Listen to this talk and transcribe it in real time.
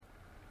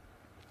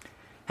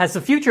Has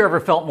the future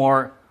ever felt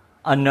more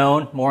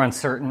unknown, more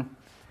uncertain?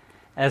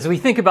 As we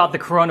think about the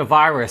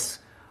coronavirus,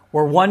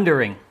 we're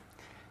wondering,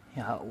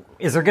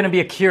 is there going to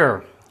be a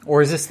cure?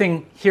 Or is this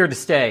thing here to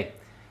stay?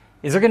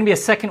 Is there going to be a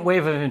second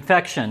wave of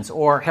infections?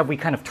 Or have we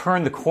kind of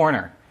turned the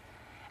corner?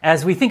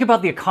 As we think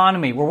about the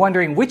economy, we're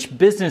wondering which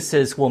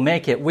businesses will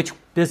make it, which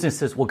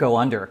businesses will go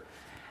under.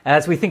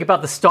 As we think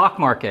about the stock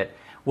market,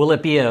 will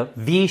it be a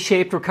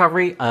V-shaped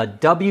recovery, a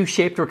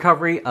W-shaped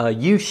recovery, a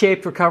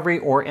U-shaped recovery,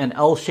 or an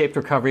L-shaped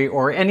recovery,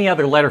 or any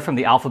other letter from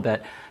the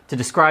alphabet to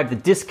describe the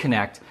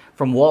disconnect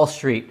from Wall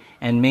Street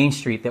and Main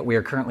Street that we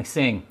are currently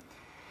seeing?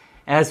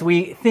 As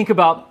we think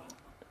about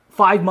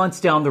 5 months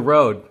down the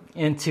road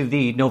into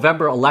the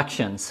November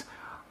elections,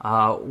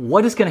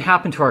 what is going to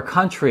happen to our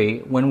country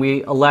when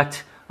we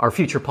elect our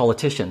future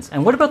politicians?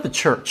 And what about the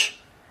church?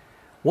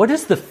 What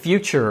is the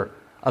future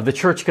of the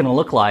church going to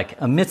look like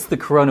amidst the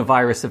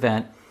coronavirus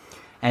event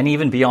and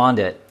even beyond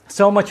it?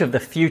 So much of the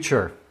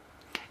future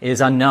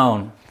is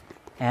unknown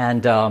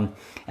and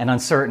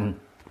uncertain.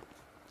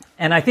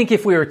 And I think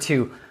if we were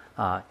to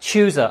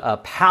choose a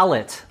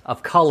palette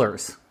of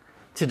colors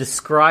to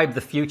describe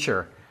the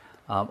future,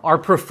 our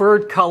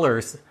preferred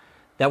colors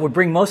that would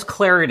bring most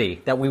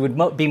clarity, that we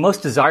would be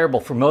most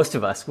desirable for most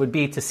of us, would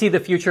be to see the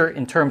future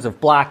in terms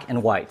of black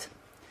and white.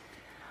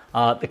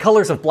 The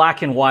colors of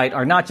black and white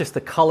are not just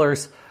the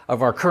colors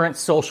of our current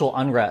social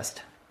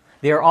unrest.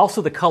 They are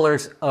also the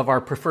colors of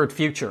our preferred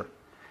future.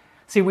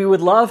 See, we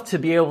would love to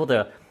be able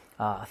to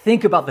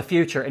think about the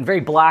future in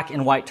very black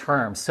and white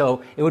terms,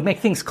 so it would make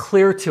things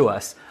clear to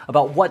us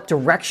about what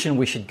direction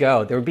we should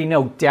go. There would be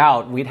no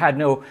doubt. We'd had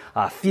no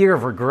fear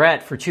of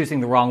regret for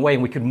choosing the wrong way,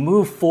 and we could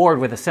move forward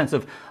with a sense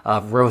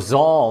of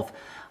resolve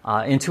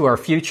into our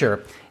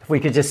future if we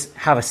could just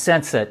have a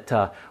sense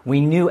that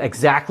we knew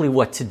exactly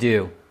what to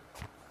do.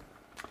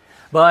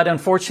 But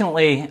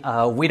unfortunately,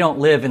 we don't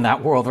live in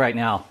that world right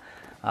now.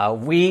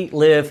 We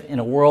live in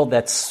a world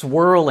that's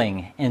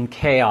swirling in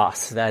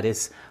chaos, that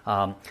is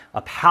a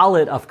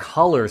palette of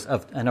colors,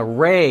 of an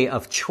array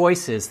of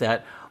choices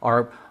that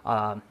are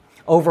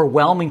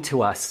overwhelming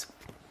to us.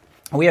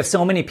 We have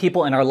so many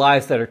people in our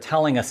lives that are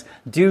telling us,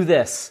 do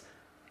this,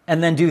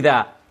 and then do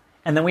that.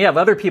 And then we have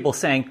other people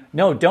saying,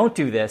 no, don't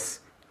do this,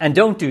 and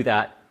don't do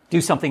that, do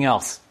something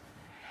else.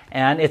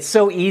 And it's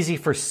so easy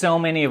for so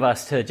many of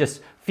us to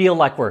just feel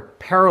like we're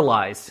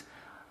paralyzed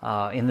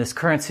in this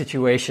current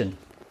situation.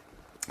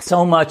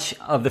 So much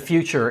of the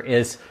future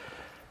is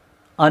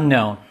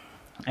unknown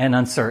and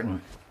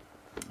uncertain.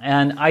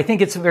 And I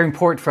think it's very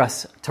important for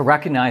us to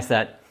recognize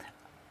that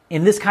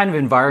in this kind of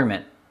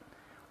environment,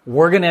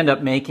 we're going to end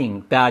up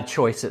making bad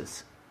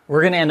choices.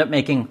 We're going to end up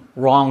making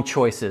wrong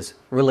choices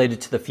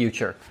related to the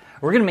future.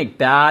 We're going to make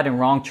bad and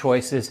wrong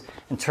choices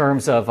in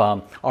terms of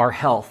our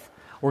health.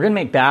 We're going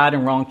to make bad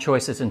and wrong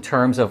choices in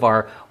terms of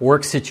our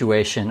work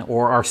situation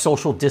or our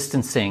social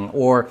distancing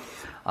or,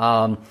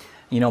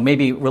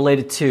 maybe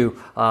related to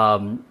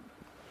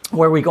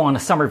where we go on a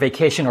summer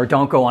vacation or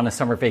don't go on a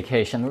summer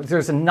vacation.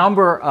 There's a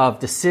number of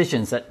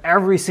decisions that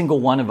every single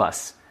one of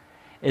us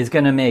is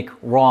going to make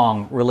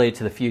wrong related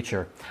to the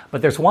future.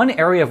 But there's one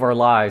area of our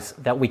lives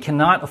that we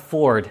cannot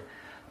afford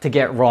to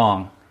get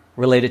wrong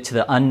related to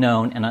the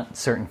unknown and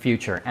uncertain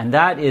future, and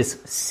that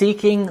is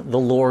seeking the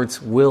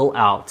Lord's will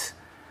out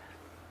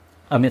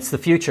amidst the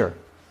future.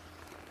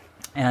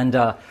 And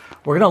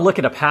we're going to look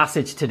at a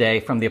passage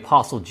today from the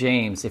Apostle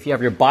James. If you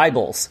have your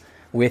Bibles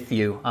with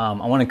you, I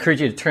want to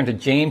encourage you to turn to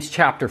James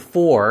chapter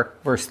 4,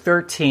 verse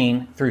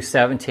 13 through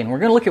 17. We're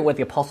going to look at what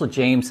the Apostle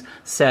James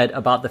said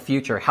about the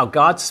future, how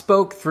God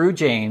spoke through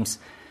James,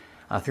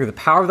 through the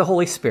power of the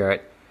Holy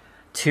Spirit,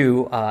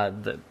 to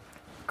the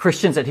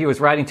Christians that he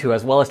was writing to,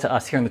 as well as to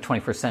us here in the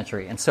 21st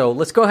century. And so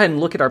let's go ahead and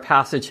look at our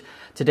passage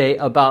today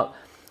about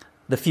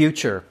the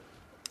future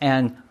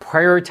and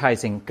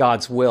prioritizing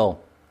God's will.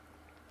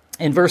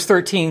 In verse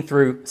 13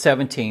 through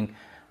 17,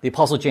 the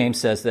Apostle James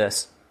says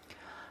this: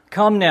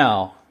 "Come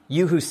now,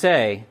 you who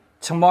say,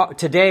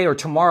 today or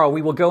tomorrow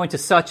we will go into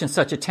such and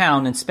such a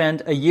town and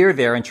spend a year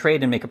there and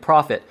trade and make a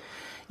profit.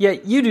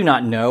 Yet you do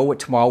not know what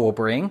tomorrow will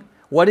bring.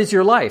 What is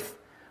your life?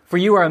 For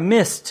you are a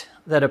mist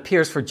that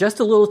appears for just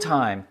a little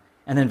time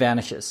and then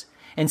vanishes.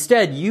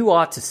 Instead, you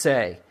ought to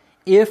say,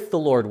 if the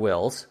Lord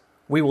wills,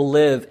 we will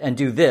live and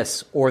do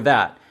this or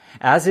that.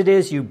 As it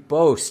is, you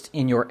boast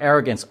in your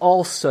arrogance.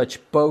 All such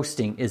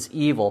boasting is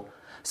evil.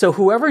 So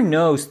whoever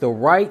knows the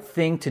right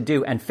thing to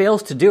do and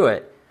fails to do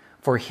it,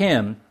 for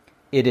him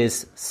it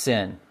is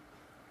sin."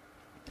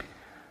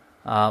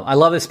 I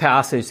love this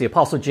passage. The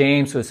Apostle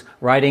James was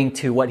writing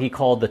to what he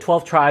called the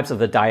 12 tribes of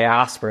the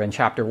diaspora in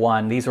chapter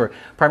 1. These were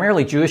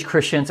primarily Jewish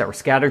Christians that were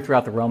scattered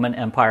throughout the Roman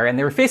Empire, and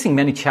they were facing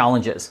many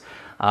challenges.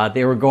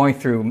 They were going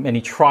through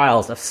many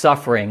trials of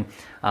suffering,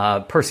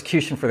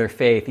 persecution for their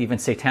faith, even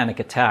satanic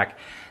attack.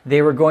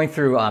 They were going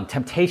through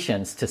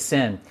temptations to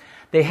sin.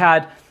 They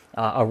had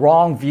a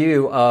wrong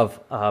view of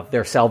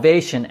their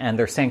salvation and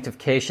their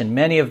sanctification.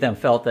 Many of them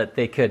felt that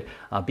they could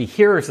be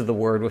hearers of the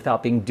word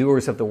without being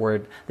doers of the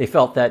word. They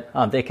felt that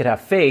they could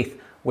have faith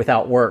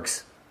without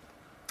works.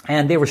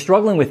 And they were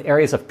struggling with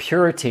areas of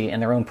purity in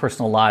their own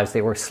personal lives.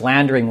 They were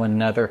slandering one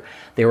another.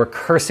 They were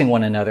cursing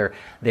one another.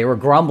 They were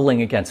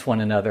grumbling against one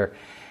another.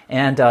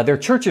 And their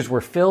churches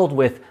were filled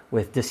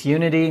with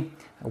disunity,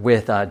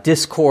 with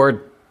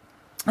discord.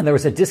 And there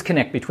was a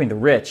disconnect between the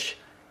rich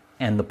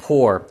and the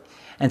poor.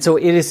 And so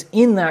it is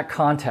in that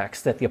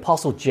context that the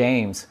Apostle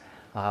James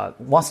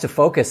wants to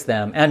focus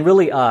them, and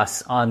really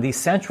us, on these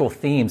central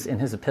themes in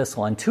his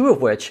epistle, and two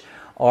of which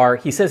are,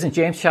 he says in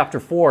James chapter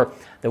 4,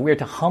 that we are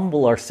to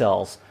humble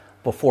ourselves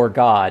before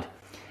God.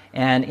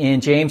 And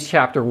in James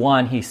chapter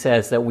 1, he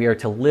says that we are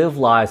to live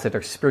lives that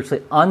are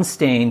spiritually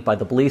unstained by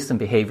the beliefs and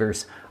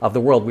behaviors of the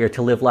world. We are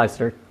to live lives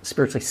that are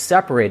spiritually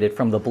separated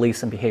from the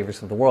beliefs and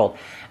behaviors of the world.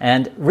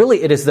 And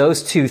really, it is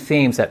those two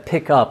themes that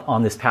pick up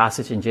on this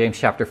passage in James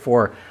chapter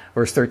 4,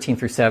 verse 13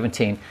 through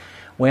 17,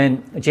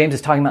 when James is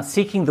talking about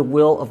seeking the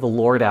will of the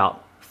Lord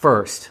out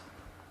first,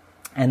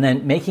 and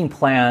then making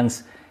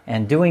plans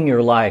and doing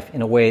your life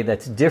in a way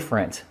that's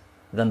different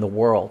than the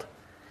world.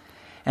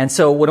 And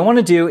so what I want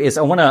to do is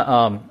I want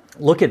to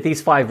look at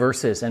these 5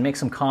 verses and make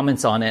some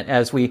comments on it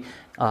as we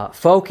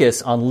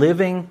focus on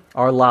living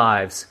our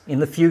lives in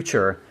the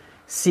future,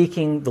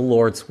 seeking the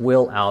Lord's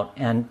will out,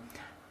 and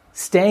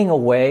staying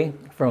away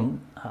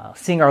from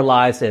seeing our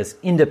lives as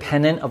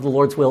independent of the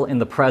Lord's will in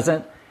the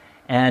present,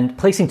 and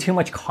placing too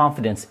much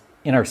confidence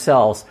in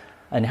ourselves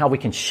and how we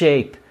can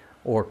shape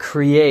or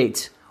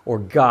create or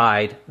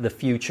guide the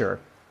future.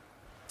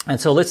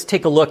 And so let's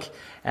take a look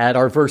at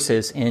our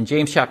verses in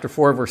James chapter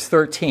 4, verse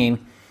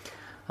 13.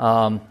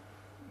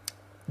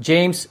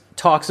 James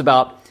talks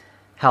about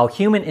how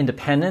human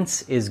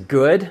independence is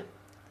good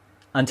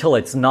until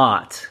it's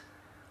not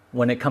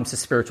when it comes to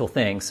spiritual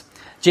things.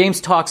 James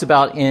talks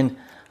about in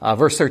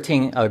verse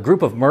 13 a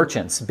group of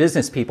merchants,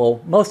 business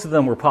people. Most of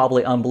them were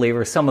probably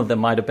unbelievers. Some of them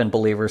might have been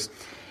believers.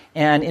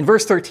 And in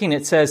verse 13,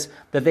 it says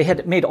that they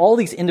had made all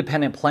these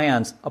independent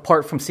plans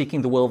apart from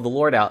seeking the will of the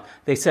Lord out.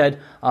 They said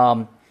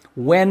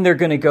when they're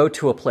going to go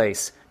to a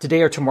place,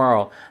 today or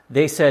tomorrow.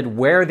 They said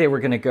where they were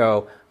going to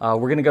go. We're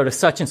going to go to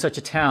such and such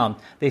a town.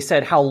 They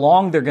said how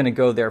long they're going to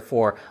go there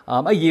for,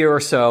 a year or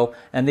so.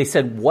 And they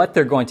said what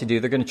they're going to do.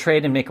 They're going to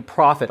trade and make a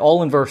profit,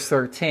 all in verse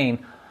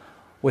 13,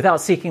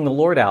 without seeking the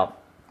Lord out.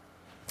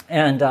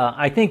 And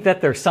I think that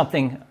there's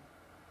something,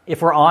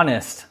 if we're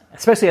honest,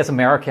 especially as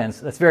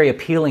Americans, that's very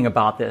appealing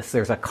about this.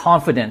 There's a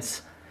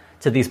confidence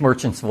to these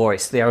merchants'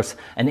 voice. There's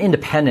an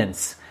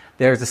independence.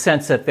 There's a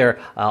sense that they're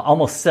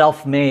almost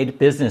self-made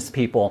business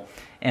people,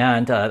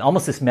 and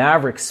almost this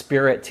maverick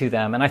spirit to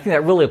them. And I think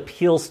that really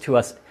appeals to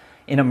us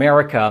in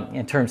America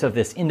in terms of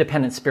this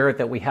independent spirit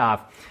that we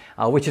have,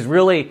 which has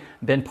really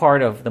been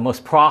part of the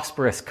most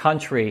prosperous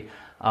country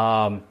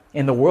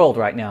in the world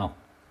right now.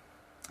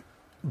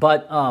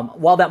 But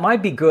while that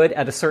might be good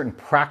at a certain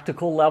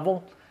practical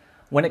level,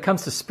 when it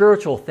comes to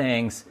spiritual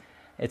things,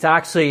 it's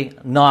actually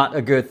not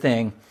a good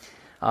thing.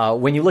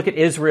 When you look at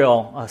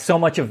Israel, so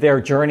much of their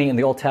journey in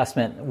the Old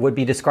Testament would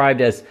be described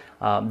as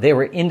they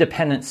were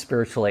independent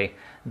spiritually.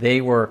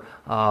 They were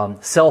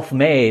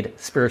self-made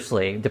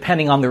spiritually,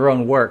 depending on their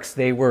own works.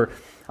 They were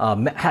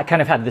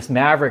kind of had this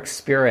maverick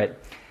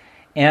spirit.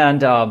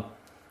 And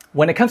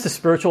when it comes to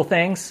spiritual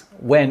things,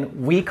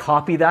 when we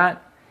copy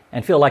that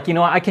and feel like,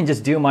 I can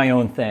just do my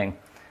own thing.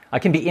 I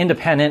can be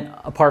independent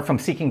apart from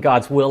seeking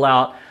God's will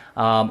out.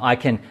 I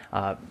can,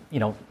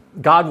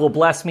 God will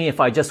bless me if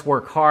I just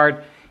work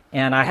hard.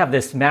 And I have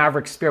this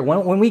maverick spirit.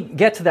 When we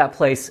get to that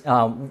place,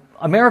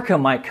 America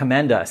might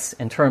commend us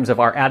in terms of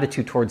our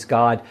attitude towards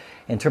God,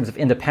 in terms of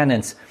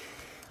independence.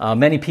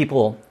 Many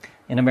people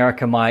in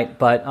America might,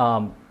 but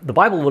the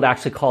Bible would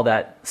actually call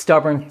that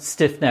stubborn,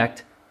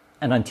 stiff-necked,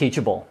 and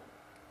unteachable.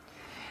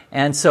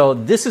 And so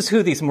this is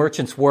who these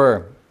merchants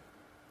were.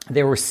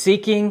 They were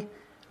seeking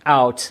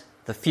out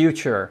the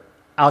future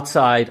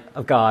outside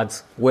of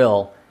God's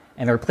will,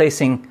 and they're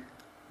placing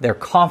their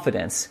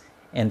confidence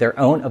in their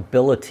own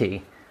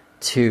ability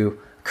to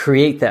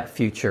create that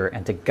future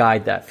and to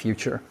guide that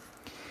future.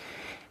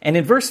 And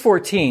in verse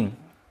 14,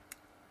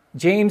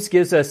 James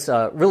gives us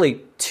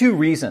really 2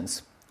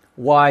 reasons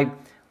why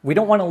we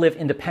don't want to live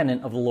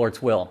independent of the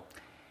Lord's will.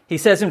 He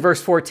says in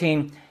verse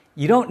 14,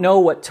 you don't know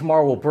what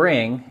tomorrow will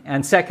bring,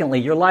 and secondly,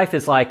 your life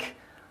is like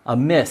a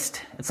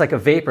mist. It's like a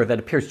vapor that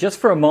appears just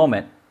for a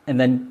moment and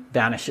then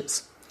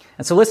vanishes.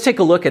 And so let's take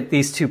a look at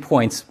these 2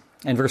 points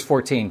in verse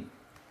 14.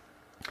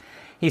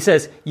 He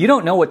says, you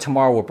don't know what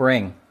tomorrow will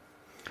bring.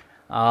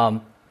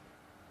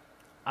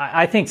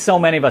 I think so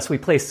many of us, we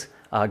place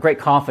great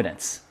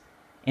confidence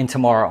in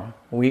tomorrow.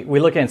 We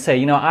look at it and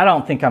say, I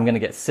don't think I'm going to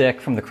get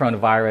sick from the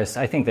coronavirus.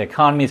 I think the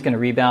economy is going to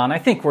rebound. I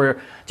think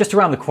we're just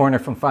around the corner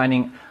from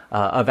finding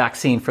a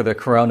vaccine for the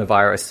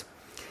coronavirus.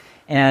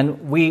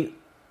 And we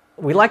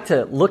like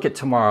to look at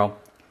tomorrow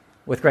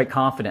with great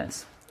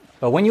confidence.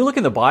 But when you look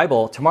in the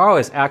Bible, tomorrow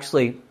is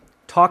actually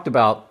talked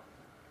about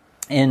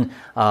in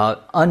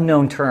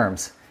unknown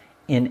terms,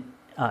 in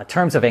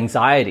terms of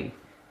anxiety,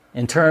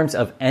 in terms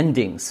of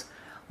endings.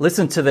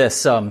 Listen to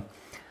this.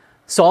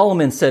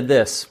 Solomon said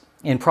this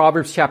in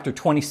Proverbs chapter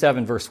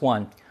 27, verse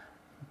 1.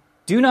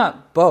 Do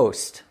not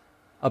boast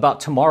about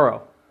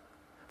tomorrow,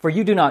 For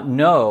you do not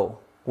know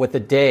what the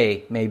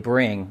day may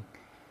bring.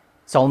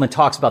 Solomon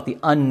talks about the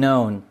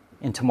unknown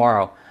in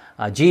tomorrow.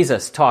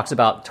 Jesus talks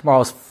about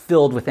tomorrow is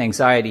filled with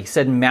anxiety. He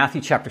said in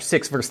Matthew chapter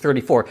 6, verse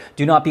 34,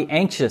 do not be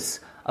anxious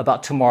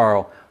about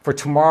tomorrow, for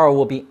tomorrow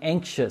will be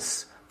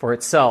anxious for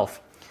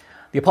itself.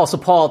 The Apostle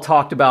Paul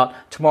talked about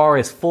tomorrow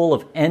is full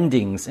of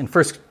endings. In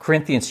 1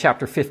 Corinthians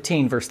chapter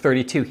 15, verse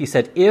 32, he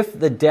said, if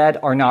the dead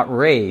are not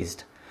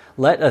raised,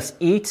 let us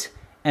eat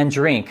and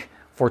drink,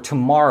 for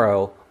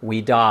tomorrow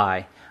we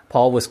die.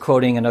 Paul was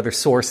quoting another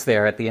source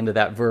there at the end of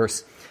that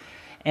verse.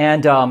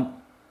 And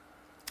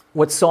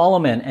what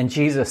Solomon and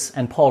Jesus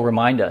and Paul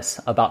remind us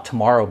about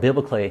tomorrow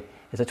biblically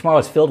is that tomorrow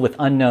is filled with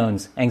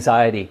unknowns,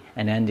 anxiety,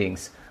 and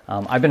endings.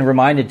 I've been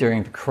reminded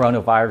during the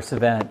coronavirus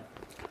event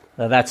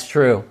that that's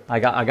true. I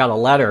got a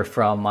letter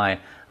from my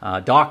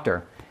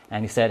doctor,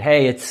 and he said,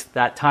 hey, it's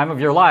that time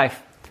of your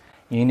life.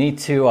 You need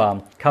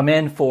to come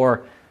in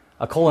for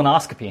a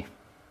colonoscopy.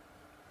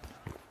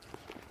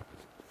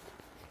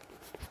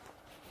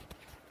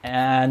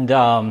 And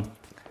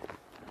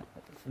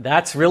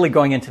that's really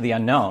going into the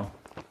unknown.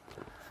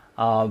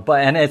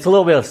 And it's a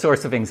little bit of a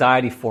source of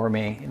anxiety for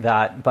me,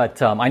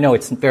 but I know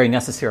it's very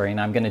necessary, and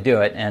I'm going to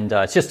do it, and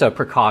it's just a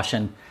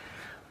precaution.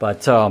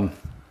 But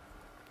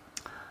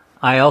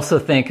I also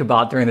think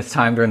about during this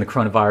time, during the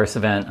coronavirus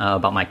event,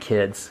 about my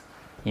kids.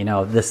 You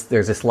know, there's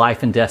this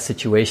life and death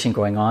situation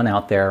going on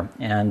out there,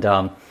 and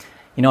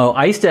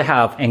I used to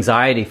have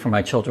anxiety for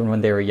my children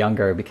when they were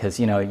younger because,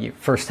 you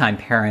first-time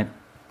parent,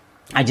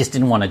 I just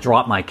didn't want to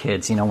drop my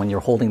kids, when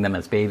you're holding them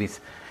as babies.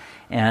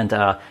 And,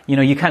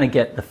 you kind of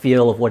get the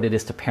feel of what it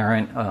is to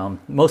parent,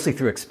 mostly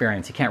through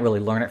experience. You can't really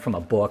learn it from a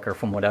book or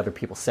from what other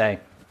people say.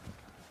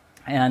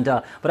 And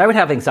but I would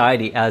have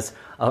anxiety as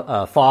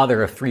a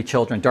father of 3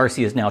 children.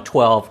 Darcy is now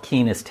 12,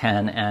 Keen is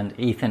 10, and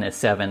Ethan is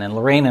 7. And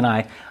Lorraine and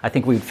I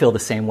think we would feel the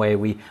same way.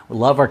 We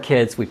love our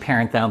kids, we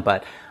parent them,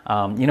 but,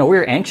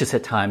 we're anxious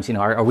at times.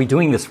 Are we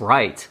doing this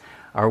right?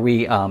 Are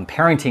we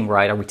parenting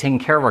right? Are we taking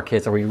care of our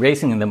kids? Are we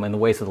raising them in the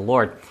ways of the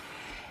Lord?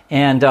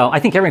 And I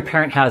think every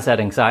parent has that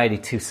anxiety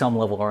to some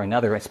level or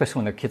another, especially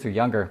when their kids are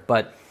younger.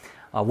 But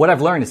what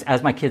I've learned is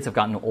as my kids have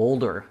gotten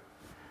older,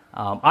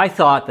 I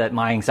thought that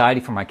my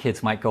anxiety for my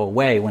kids might go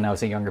away when I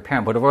was a younger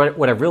parent. But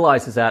what I've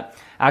realized is that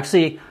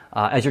actually,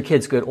 as your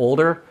kids get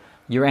older,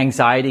 your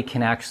anxiety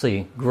can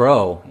actually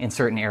grow in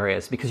certain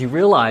areas because you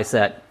realize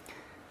that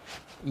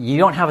you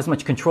don't have as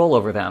much control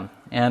over them.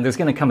 And there's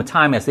going to come a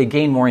time as they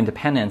gain more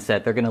independence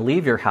that they're going to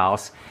leave your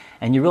house,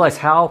 and you realize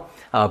how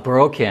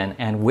broken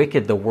and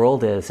wicked the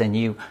world is, and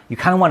you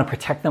kind of want to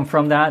protect them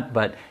from that,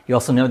 but you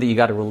also know that you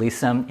got to release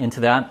them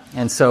into that.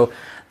 And so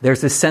there's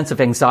this sense of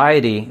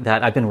anxiety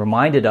that I've been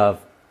reminded of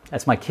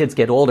as my kids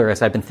get older,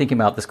 as I've been thinking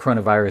about this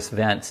coronavirus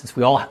event, since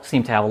we all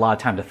seem to have a lot of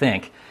time to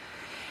think.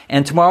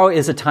 And tomorrow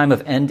is a time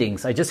of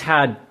endings. I just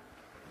had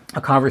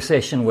a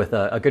conversation with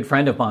a good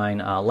friend of mine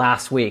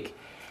last week,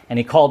 and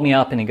he called me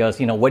up and he goes,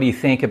 what do you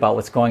think about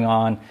what's going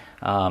on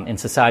in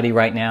society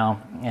right now?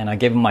 And I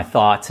gave him my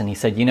thoughts, and he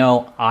said,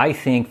 I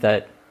think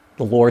that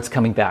the Lord's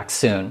coming back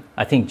soon.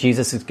 I think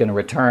Jesus is going to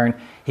return.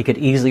 He could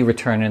easily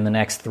return in the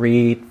next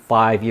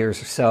 3-5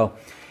 years or so.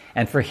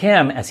 And for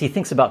him, as he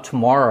thinks about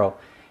tomorrow,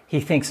 he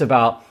thinks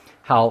about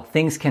how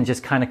things can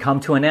just kind of come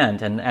to an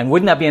end. And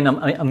wouldn't that be an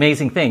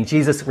amazing thing?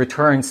 Jesus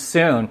returns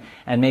soon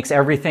and makes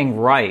everything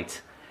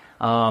right.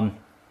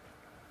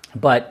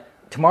 But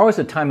tomorrow is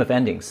a time of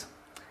endings.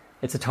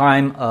 It's a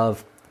time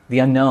of the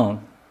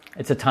unknown.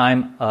 It's a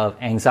time of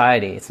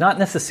anxiety. It's not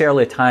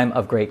necessarily a time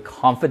of great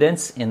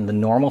confidence in the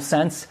normal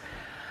sense,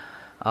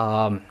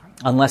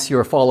 unless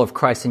you're a follower of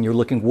Christ and you're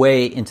looking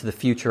way into the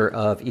future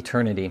of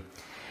eternity.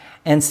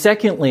 And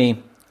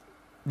secondly,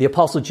 the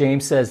Apostle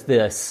James says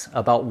this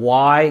about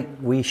why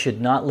we should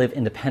not live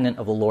independent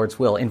of the Lord's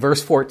will. In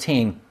verse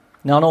 14,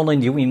 not only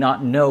do we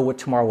not know what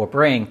tomorrow will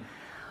bring,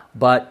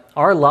 but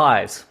our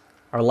lives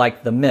are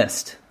like the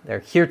mist. They're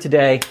here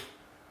today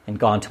and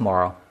gone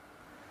tomorrow.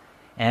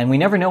 And we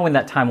never know when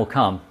that time will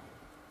come.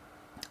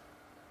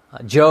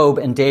 Job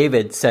and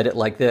David said it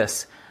like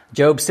this.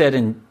 Job said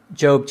in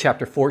Job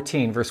chapter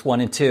 14, verse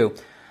 1 and 2,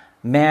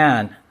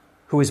 man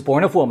who is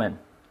born of woman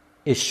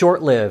is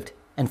short-lived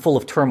and full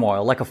of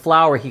turmoil. Like a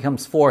flower he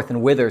comes forth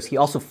and withers. He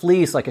also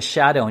flees like a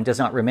shadow and does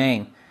not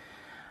remain.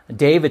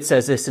 David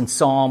says this in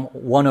Psalm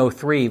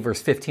 103,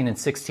 verse 15 and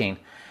 16.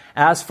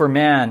 As for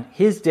man,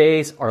 his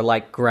days are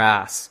like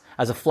grass.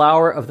 As a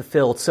flower of the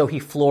field, so he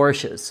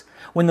flourishes.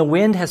 When the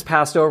wind has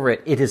passed over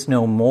it, it is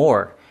no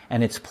more,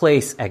 and its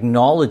place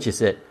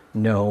acknowledges it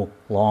no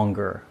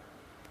longer.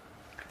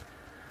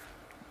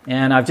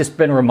 And I've just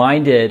been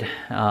reminded,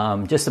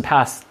 just the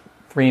past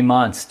 3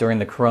 months during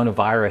the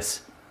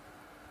coronavirus,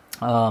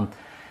 of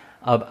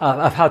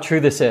how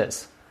true this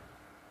is.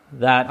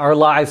 That our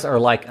lives are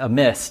like a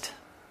mist.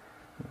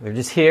 They're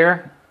just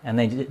here, and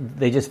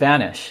they just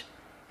vanish.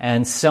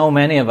 And so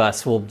many of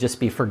us will just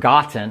be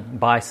forgotten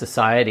by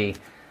society.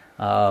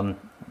 Who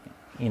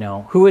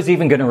is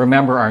even going to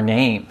remember our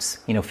names?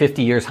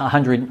 50 years,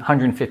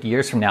 150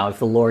 years from now, if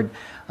the Lord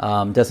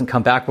doesn't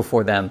come back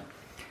before them.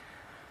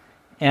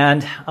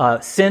 And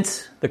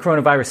since the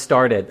coronavirus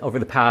started over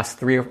the past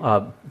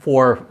 4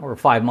 or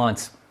 5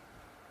 months,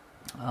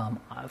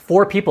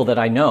 4 people that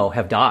I know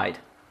have died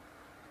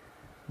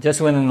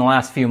just within the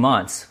last few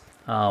months.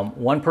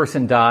 One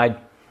person died,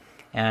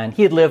 and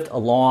he had lived a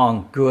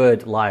long,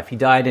 good life. He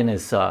died in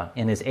his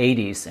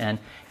 80s, and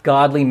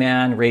godly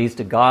man, raised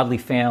a godly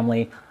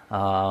family,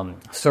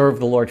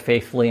 served the Lord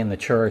faithfully in the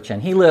church,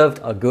 and he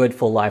lived a good,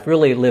 full life.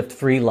 Really lived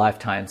 3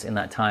 lifetimes in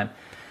that time.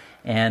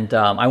 And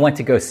I went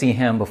to go see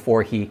him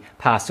before he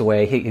passed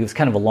away. He was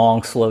kind of a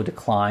long, slow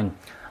decline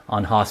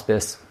on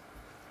hospice.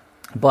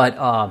 But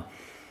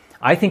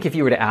I think if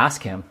you were to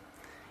ask him,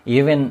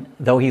 even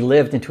though he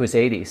lived into his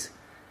 80s,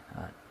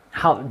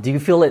 how do you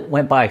feel it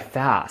went by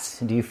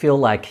fast? Do you feel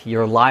like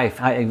your life,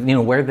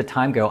 where did the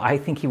time go? I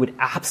think he would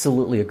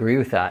absolutely agree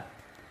with that.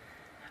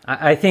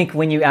 I think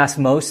when you ask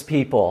most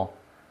people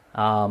who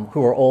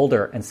are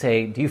older and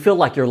say, do you feel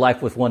like your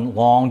life was one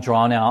long,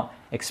 drawn-out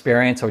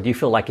experience, or do you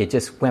feel like it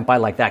just went by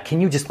like that?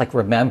 Can you just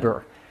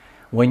remember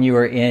when you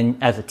were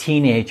as a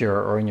teenager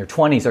or in your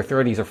 20s or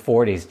 30s or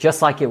 40s,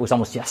 just like it was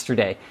almost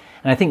yesterday?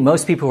 And I think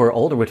most people who are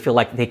older would feel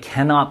like they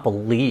cannot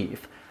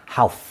believe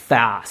how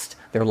fast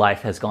their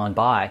life has gone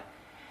by.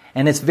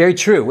 And it's very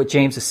true what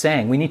James is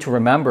saying. We need to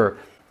remember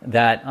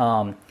that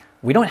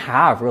we don't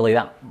have really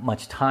that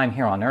much time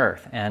here on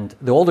earth. And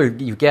the older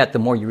you get, the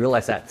more you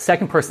realize that. The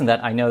second person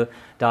that I know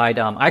died,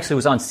 I actually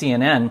was on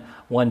CNN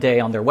one day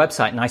on their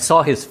website, and I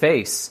saw his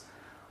face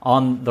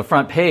on the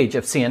front page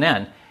of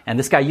CNN. And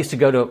this guy used to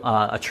go to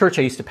a church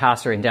I used to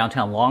pastor in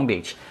downtown Long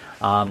Beach.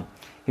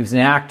 He was an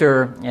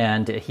actor,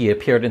 and he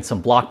appeared in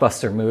some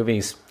blockbuster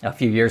movies a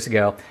few years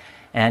ago.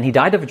 And he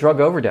died of a drug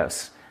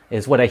overdose,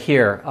 is what I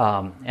hear.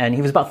 And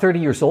he was about 30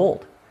 years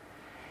old.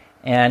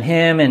 And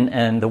him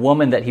and the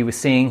woman that he was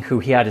seeing, who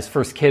he had his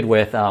first kid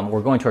with,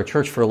 were going to our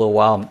church for a little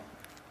while.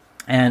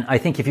 And I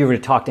think if you were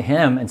to talk to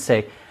him and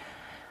say,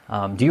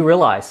 do you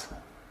realize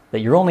that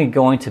you're only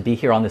going to be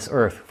here on this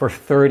earth for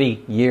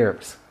 30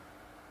 years,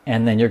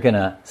 and then you're going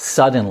to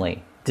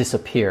suddenly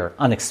disappear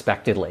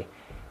unexpectedly?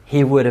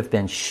 He would have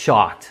been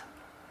shocked.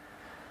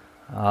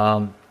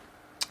 And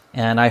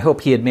I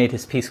hope he had made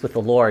his peace with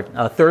the Lord.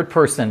 A third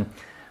person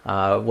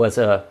was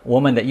a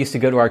woman that used to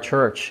go to our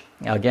church,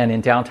 again,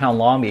 in downtown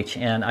Long Beach.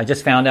 And I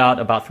just found out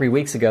about 3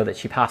 weeks ago that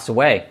she passed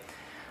away.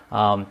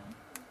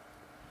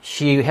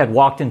 She had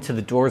walked into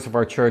the doors of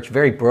our church,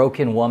 very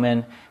broken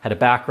woman, had a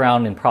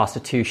background in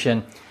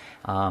prostitution,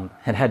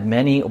 had had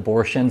many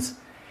abortions.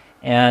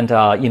 And,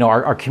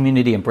 our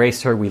community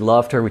embraced her. We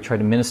loved her. We tried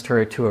to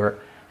minister to her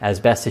as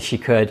best as she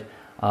could.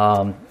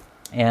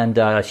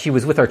 And she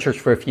was with our church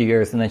for a few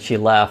years, and then she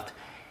left.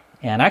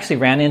 And I actually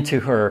ran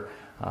into her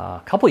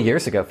a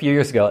few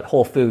years ago at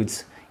Whole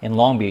Foods in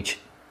Long Beach.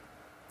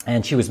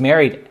 And she was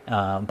married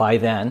by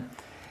then.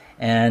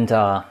 And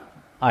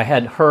I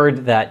had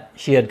heard that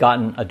she had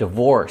gotten a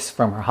divorce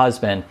from her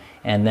husband,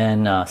 and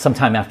then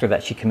sometime after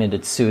that she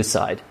committed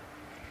suicide.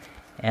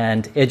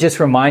 And it just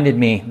reminded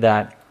me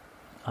that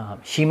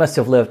she must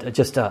have lived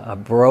just a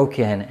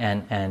broken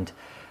and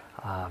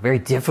very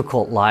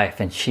difficult life,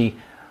 and she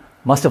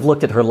must have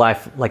looked at her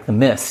life like the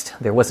mist.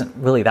 There wasn't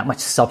really that much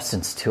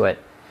substance to it.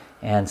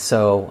 And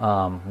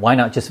so why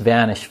not just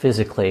vanish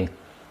physically?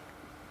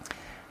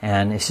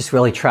 And it's just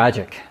really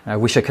tragic. I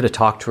wish I could have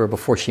talked to her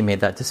before she made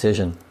that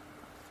decision.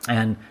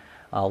 And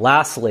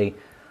lastly,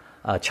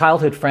 a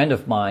childhood friend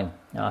of mine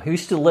who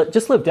used to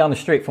just live down the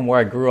street from where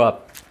I grew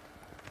up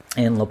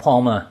in La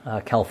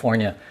Palma,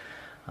 California.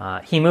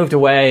 He moved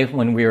away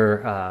when we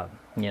were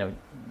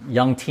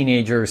young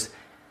teenagers.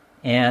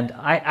 And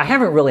I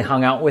haven't really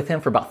hung out with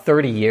him for about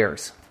 30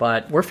 years,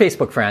 but we're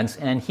Facebook friends.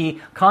 And he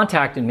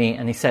contacted me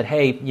and he said,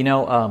 hey,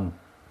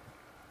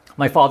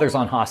 my father's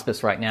on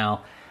hospice right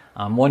now.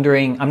 I'm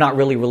wondering, I'm not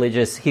really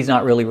religious. He's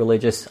not really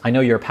religious. I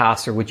know you're a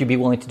pastor. Would you be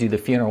willing to do the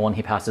funeral when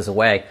he passes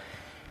away?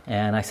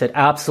 And I said,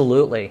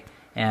 absolutely.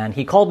 And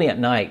he called me at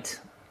night.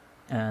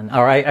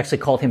 Or I actually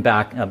called him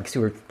back because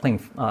we were playing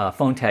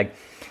phone tag.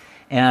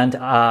 And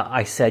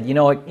I said,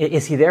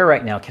 is he there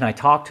right now? Can I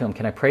talk to him?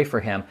 Can I pray for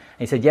him? And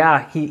he said,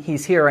 yeah,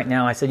 he's here right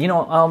now. I said,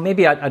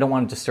 maybe I don't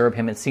want to disturb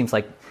him. It seems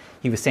like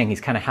he was saying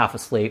he's kind of half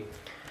asleep.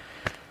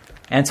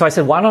 And so I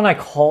said, why don't I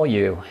call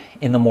you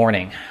in the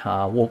morning?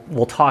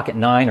 We'll talk at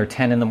 9 or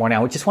 10 in the morning.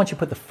 I just want you to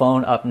put the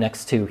phone up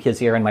next to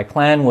his ear. And my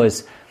plan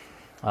was,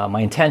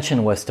 my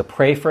intention was to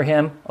pray for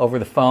him over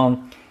the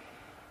phone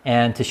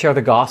and to share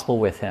the gospel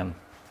with him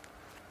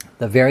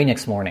the very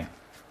next morning.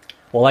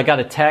 Well, I got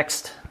a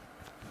text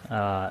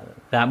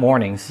that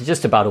morning, this is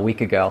just about a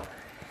week ago,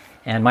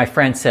 and my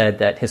friend said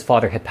that his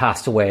father had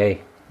passed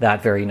away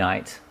that very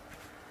night.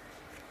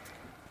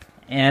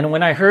 And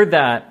when I heard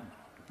that,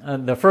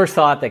 the first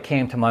thought that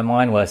came to my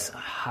mind was,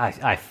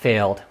 I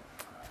failed.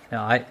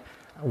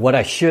 What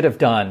I should have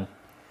done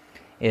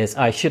is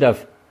I should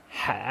have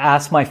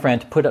asked my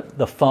friend to put up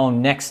the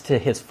phone next to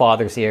his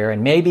father's ear,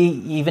 and maybe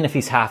even if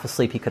he's half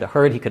asleep, he could have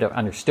heard, he could have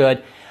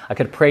understood. I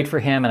could have prayed for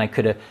him, and I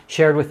could have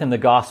shared with him the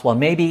gospel, and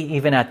maybe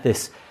even at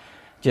this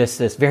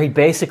very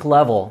basic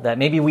level that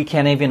maybe we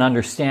can't even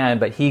understand,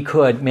 but he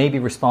could maybe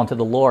respond to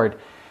the Lord.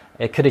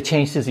 It could have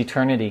changed his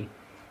eternity.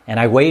 And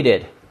I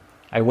waited.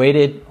 I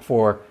waited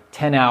for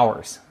 10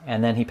 hours,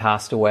 and then he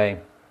passed away.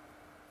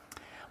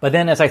 But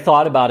then as I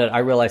thought about it, I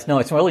realized, no,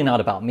 it's really not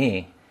about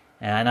me.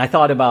 And I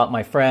thought about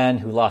my friend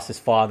who lost his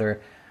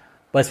father,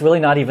 but it's really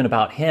not even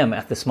about him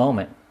at this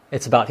moment.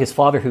 It's about his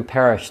father who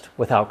perished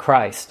without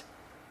Christ.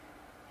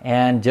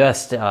 And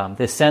just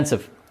this sense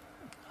of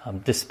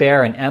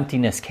despair and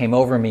emptiness came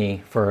over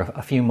me for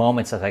a few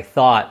moments as I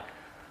thought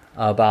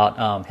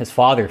about his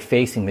father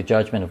facing the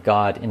judgment of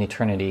God in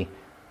eternity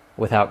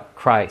without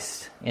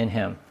Christ in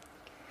him.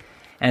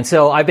 And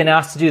so I've been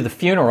asked to do the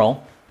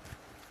funeral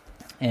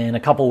in a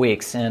couple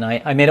weeks, and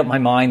I made up my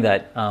mind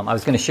that I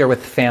was going to share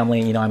with the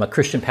family. You know, I'm a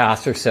Christian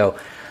pastor, so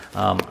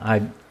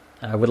I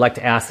would like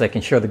to ask that I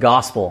can share the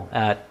gospel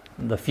at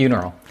the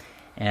funeral.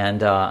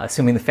 And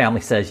assuming the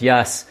family says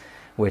yes,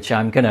 which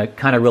I'm going to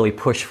kind of really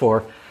push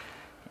for,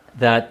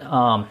 that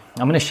I'm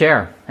going to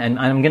share, and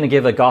I'm going to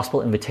give a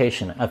gospel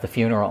invitation at the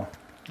funeral.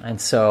 And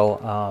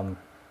so,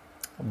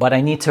 but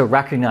I need to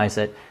recognize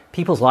that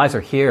people's lives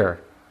are here,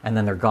 and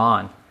then they're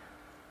gone.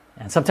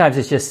 And sometimes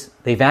it's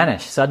just, they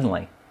vanish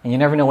suddenly, and you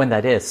never know when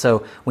that is.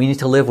 So we need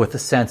to live with a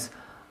sense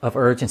of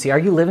urgency. Are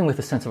you living with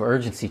a sense of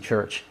urgency,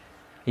 church?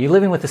 Are you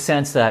living with the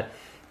sense that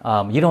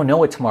you don't know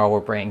what tomorrow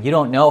will bring? You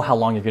don't know how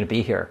long you're going to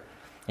be here.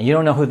 And you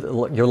don't know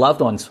who your loved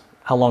ones,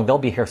 how long they'll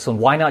be here. So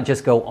why not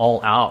just go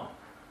all out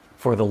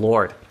for the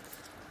Lord?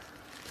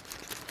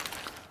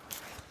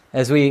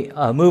 As we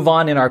move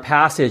on in our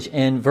passage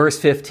in verse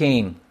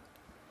 15,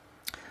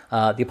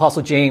 the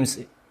Apostle James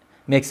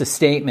makes a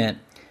statement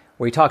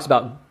where he talks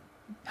about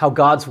how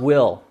God's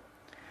will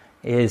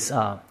is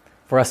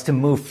for us to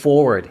move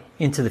forward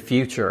into the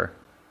future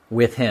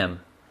with Him.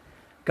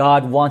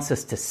 God wants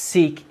us to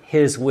seek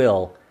His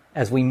will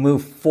as we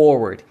move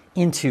forward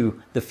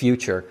into the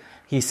future.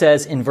 He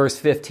says in verse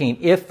 15,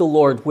 if the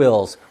Lord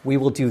wills, we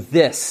will do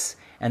this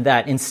and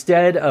that.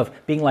 Instead of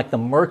being like the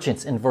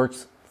merchants in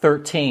verse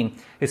 13,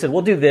 who said,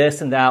 we'll do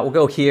this and that, we'll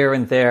go here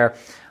and there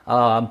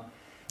on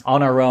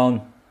our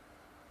own.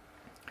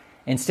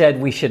 Instead,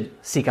 we should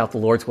seek out the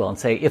Lord's will and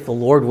say, if the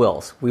Lord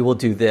wills, we will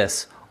do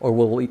this or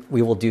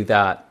we will do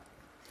that.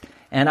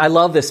 And I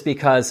love this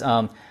because,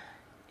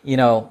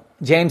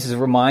 James is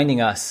reminding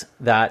us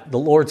that the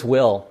Lord's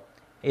will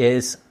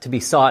is to be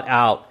sought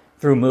out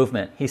through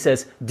movement. He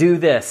says, do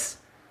this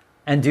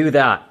and do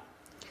that.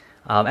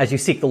 As you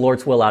seek the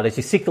Lord's will out, as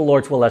you seek the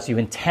Lord's will, as you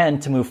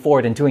intend to move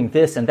forward in doing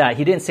this and that.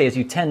 He didn't say as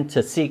you tend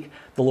to seek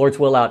the Lord's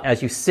will out,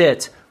 as you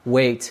sit,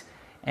 wait,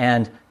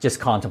 and just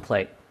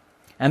contemplate.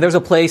 And there's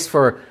a place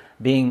for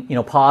being,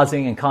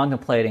 pausing and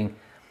contemplating.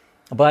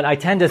 But I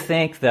tend to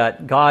think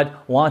that God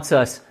wants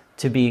us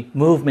to be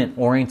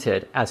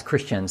movement-oriented as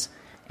Christians.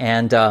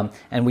 And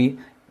we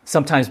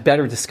sometimes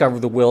better discover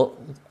the will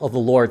of the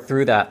Lord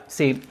through that.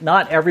 See,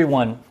 not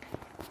everyone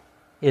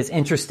is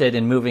interested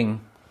in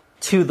moving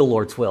to the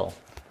Lord's will.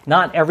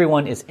 Not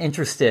everyone is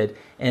interested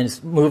in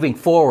moving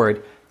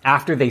forward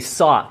after they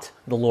sought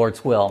the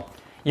Lord's will.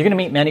 You're going to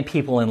meet many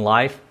people in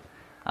life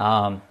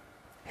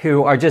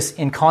who are just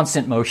in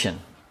constant motion,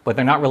 but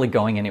they're not really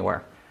going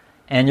anywhere.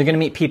 And you're going to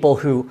meet people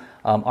who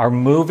are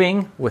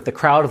moving with the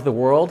crowd of the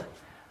world,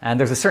 and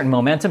there's a certain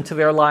momentum to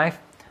their life,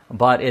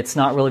 but it's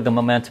not really the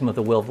momentum of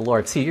the will of the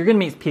Lord. See, you're going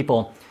to meet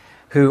people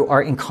who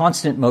are in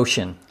constant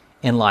motion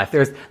in life.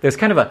 There's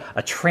kind of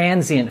a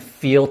transient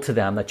feel to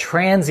them, a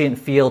transient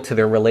feel to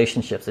their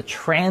relationships, a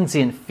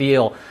transient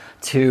feel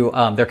to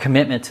their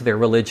commitment to their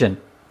religion.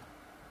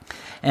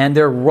 And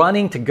they're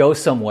running to go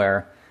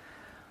somewhere,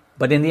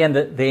 but in the end,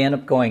 they end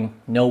up going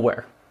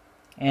nowhere.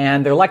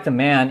 And they're like the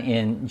man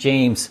in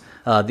James,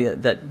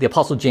 the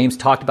Apostle James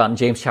talked about in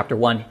James chapter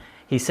 1.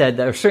 He said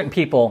there are certain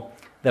people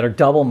that are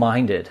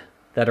double-minded,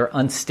 that are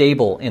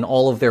unstable in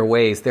all of their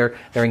ways. They're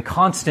in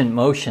constant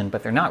motion,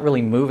 but they're not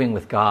really moving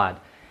with God.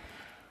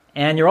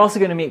 And you're also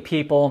going to meet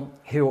people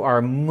who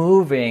are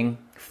moving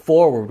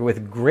forward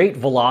with great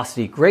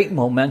velocity, great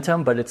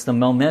momentum, but it's the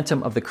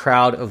momentum of the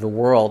crowd of the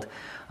world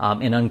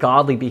in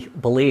ungodly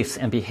beliefs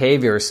and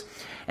behaviors.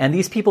 And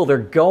these people, they're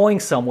going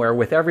somewhere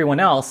with everyone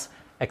else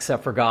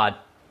except for God.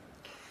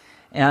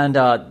 And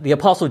the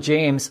Apostle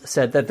James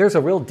said that there's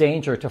a real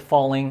danger to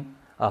following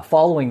the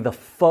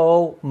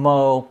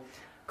FOMO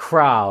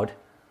crowd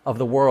of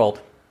the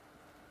world.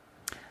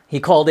 He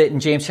called it in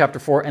James chapter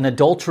 4 an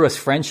adulterous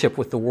friendship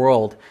with the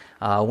world.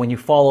 When you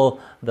follow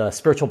the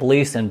spiritual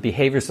beliefs and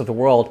behaviors of the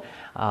world,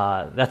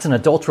 that's an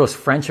adulterous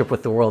friendship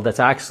with the world. That's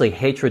actually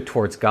hatred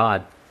towards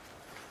God.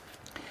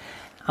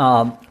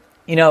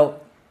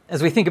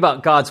 As we think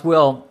about God's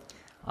will,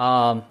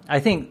 I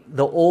think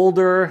the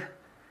older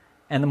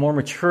and the more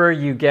mature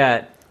you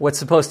get, what's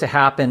supposed to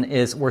happen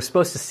is we're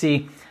supposed to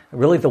see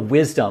really the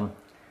wisdom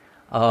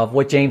of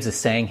what James is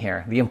saying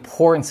here. The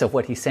importance of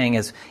what he's saying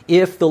is,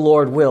 if the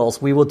Lord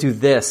wills, we will do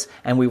this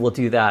and we will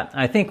do that.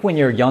 And I think when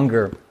you're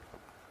younger,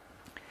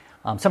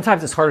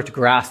 sometimes it's harder to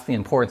grasp the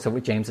importance of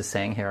what James is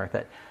saying here,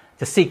 that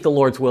to seek the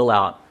Lord's will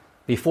out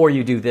before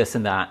you do this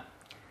and that.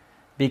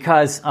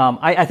 Because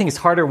I think it's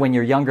harder when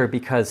you're younger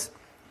because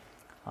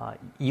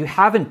you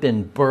haven't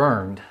been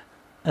burned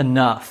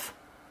enough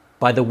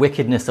by the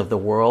wickedness of the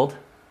world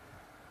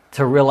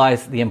to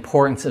realize the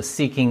importance of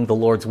seeking the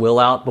Lord's will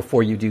out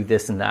before you do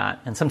this and that.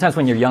 And sometimes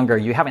when you're younger,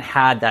 you haven't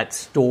had that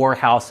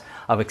storehouse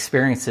of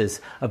experiences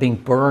of being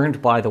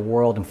burned by the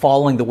world and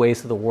following the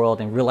ways of the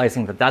world and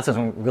realizing that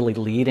doesn't really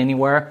lead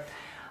anywhere.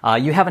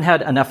 You haven't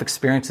had enough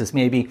experiences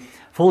maybe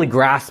fully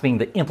grasping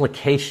the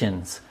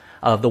implications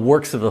of the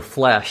works of the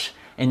flesh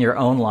in your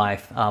own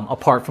life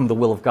apart from the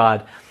will of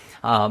God.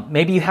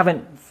 Maybe you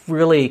haven't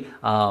really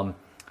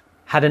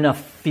had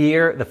enough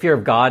the fear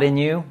of God in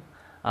you.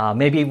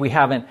 Maybe we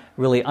haven't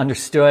really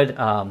understood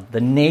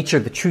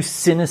the true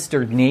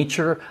sinister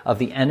nature of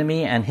the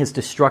enemy and his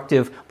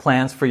destructive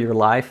plans for your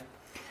life.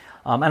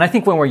 And I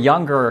think when we're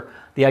younger,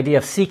 the idea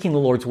of seeking the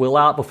Lord's will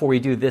out before we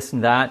do this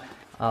and that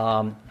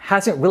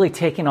hasn't really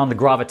taken on the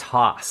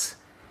gravitas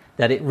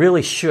that it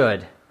really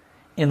should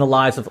in the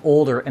lives of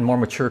older and more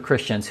mature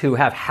Christians who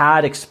have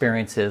had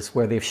experiences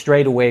where they've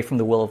strayed away from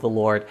the will of the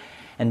Lord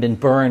and been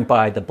burned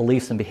by the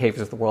beliefs and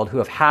behaviors of the world, who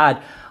have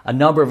had a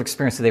number of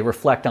experiences they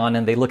reflect on,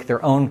 and they look at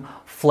their own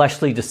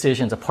fleshly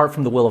decisions apart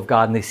from the will of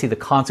God, and they see the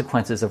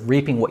consequences of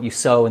reaping what you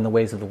sow in the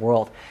ways of the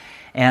world.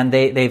 And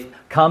they've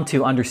come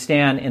to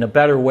understand in a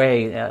better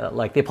way,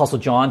 like the Apostle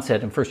John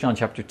said in 1 John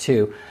chapter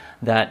 2,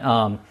 that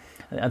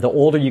the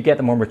older you get,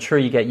 the more mature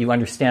you get, you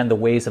understand the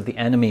ways of the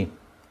enemy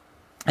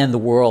and the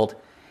world.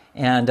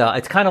 And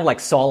it's kind of like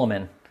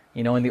Solomon,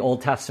 in the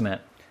Old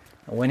Testament.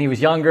 When he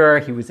was younger,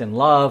 he was in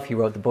love. He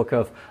wrote the book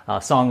of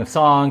Song of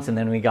Songs. And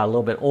then when he got a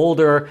little bit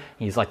older,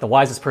 he's like the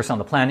wisest person on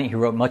the planet. He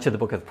wrote much of the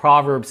book of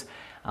Proverbs.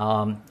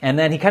 And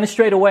then he kind of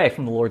strayed away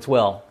from the Lord's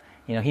will.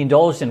 He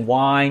indulged in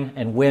wine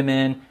and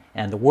women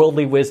and the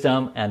worldly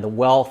wisdom and the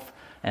wealth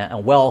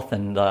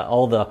and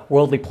all the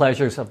worldly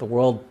pleasures of the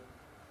world.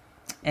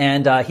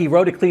 And he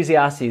wrote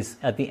Ecclesiastes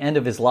at the end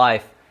of his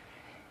life.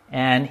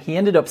 And he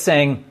ended up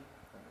saying,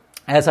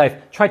 as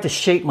I've tried to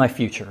shape my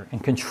future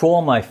and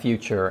control my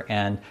future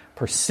and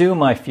pursue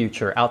my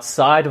future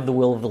outside of the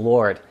will of the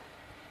Lord,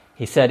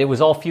 he said it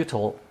was all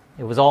futile,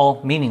 it was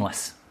all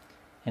meaningless.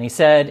 And he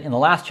said in the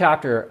last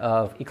chapter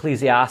of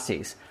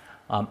Ecclesiastes,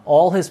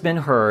 all has been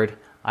heard,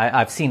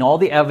 I've seen all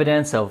the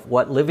evidence of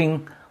what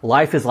living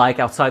life is like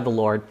outside the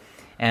Lord,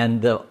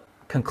 and the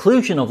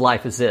conclusion of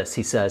life is this,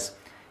 he says,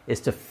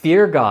 is to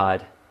fear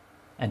God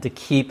and to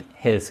keep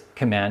his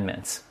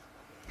commandments.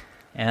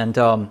 And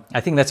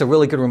I think that's a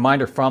really good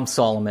reminder from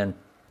Solomon.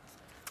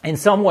 In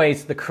some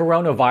ways, the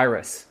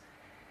coronavirus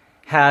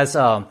has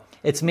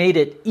it's made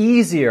it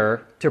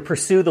easier to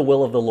pursue the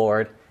will of the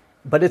Lord,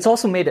 but it's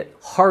also made it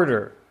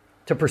harder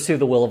to pursue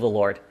the will of the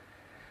Lord.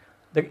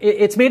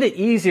 It's made it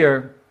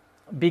easier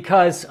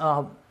because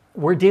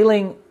we're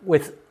dealing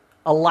with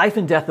a life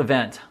and death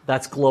event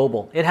that's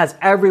global. It has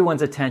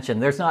everyone's attention.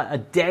 There's not a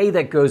day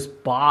that goes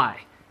by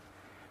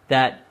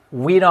that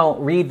we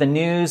don't read the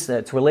news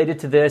that's related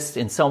to this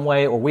in some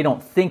way, or we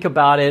don't think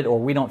about it, or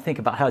we don't think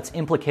about how it's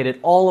implicated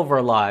all of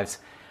our lives.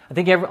 I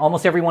think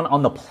almost everyone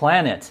on the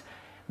planet,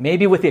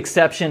 maybe with the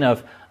exception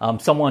of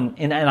someone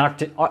in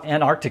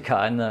Antarctica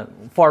and the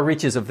far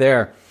reaches of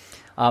there,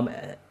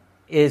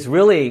 is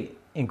really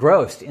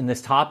engrossed in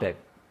this topic.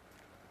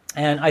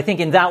 And I think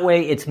in that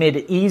way, it's made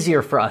it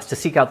easier for us to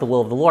seek out the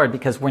will of the Lord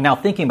because we're now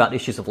thinking about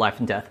issues of life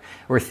and death.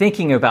 We're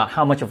thinking about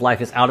how much of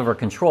life is out of our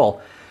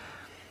control.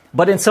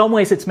 But in some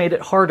ways, it's made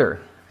it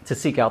harder to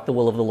seek out the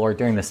will of the Lord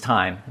during this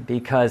time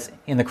because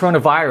in the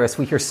coronavirus,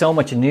 we hear so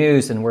much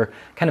news and we're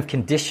kind of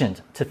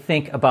conditioned to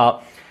think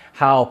about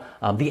how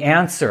the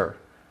answer,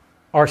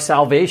 our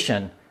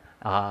salvation,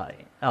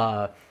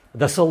 the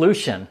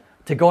solution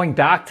to going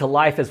back to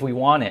life as we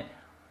want it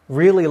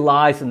really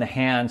lies in the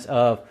hands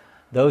of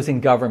those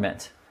in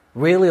government,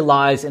 really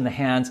lies in the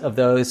hands of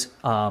those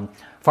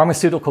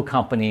pharmaceutical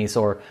companies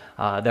or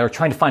that are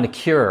trying to find a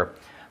cure,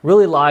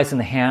 really lies in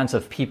the hands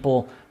of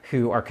people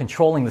who are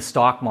controlling the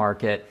stock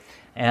market.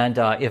 And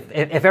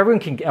if everyone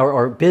can,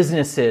 or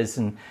businesses,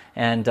 and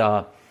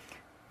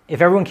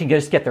if everyone can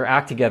just get their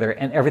act together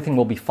and everything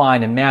will be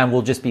fine and man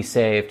will just be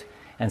saved.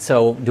 And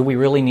so do we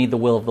really need the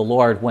will of the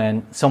Lord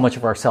when so much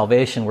of our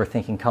salvation we're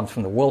thinking comes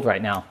from the world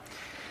right now?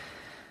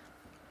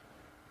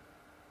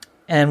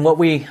 And what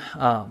we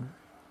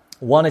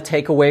want to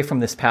take away from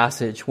this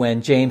passage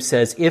when James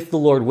says, if the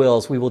Lord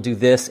wills, we will do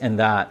this and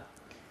that,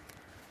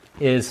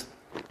 is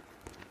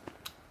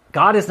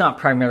God is not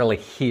primarily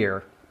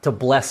here to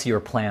bless your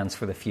plans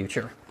for the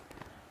future.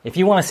 If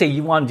you want to say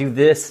you want to do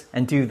this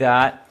and do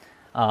that,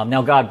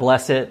 now God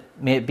bless it,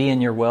 may it be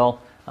in your will,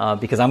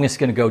 because I'm just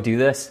going to go do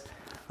this.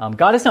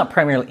 God is not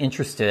primarily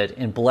interested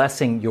in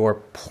blessing your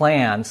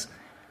plans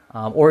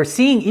or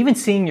even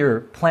seeing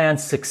your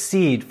plans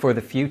succeed for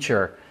the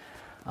future.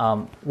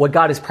 What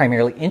God is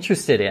primarily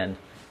interested in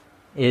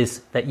is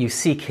that you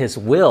seek His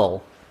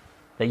will,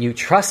 that you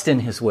trust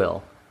in His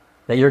will,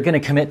 that you're going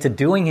to commit to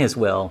doing His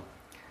will,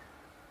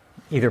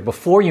 either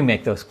before you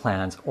make those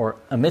plans or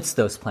amidst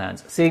those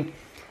plans. See,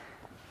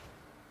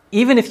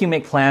 even if you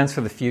make plans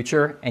for the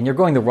future and you're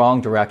going the wrong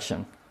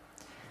direction,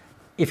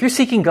 if you're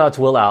seeking God's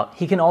will out,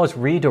 He can always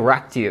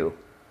redirect you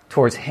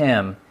towards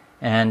Him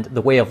and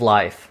the way of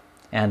life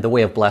and the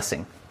way of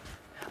blessing.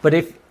 But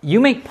if you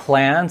make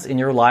plans in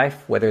your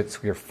life, whether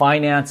it's your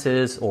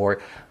finances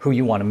or who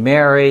you want to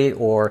marry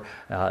or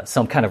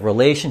some kind of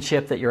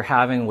relationship that you're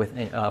having with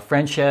a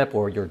friendship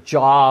or your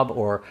job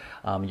or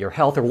your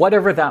health or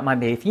whatever that might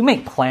be. If you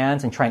make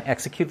plans and try and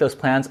execute those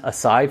plans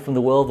aside from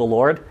the will of the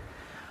Lord,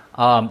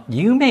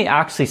 you may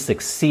actually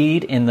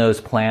succeed in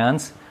those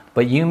plans,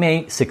 but you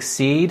may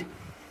succeed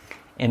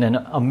in an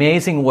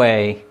amazing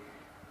way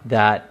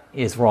that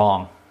is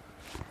wrong.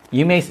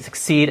 You may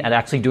succeed at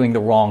actually doing the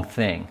wrong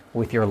thing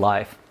with your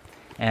life.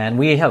 And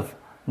we have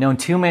known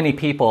too many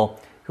people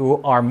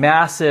who are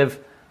massive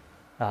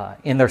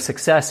in their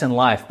success in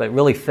life, but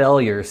really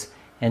failures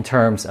in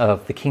terms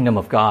of the kingdom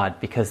of God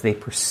because they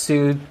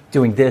pursued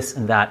doing this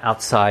and that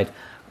outside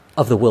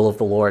of the will of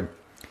the Lord.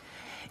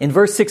 In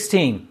verse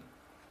 16,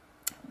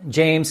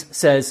 James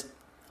says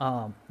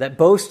that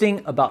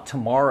boasting about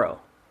tomorrow,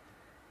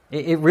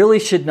 it really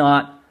should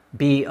not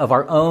be of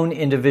our own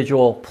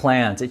individual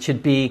plans. It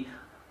should be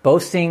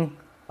boasting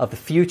of the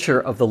future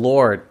of the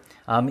Lord.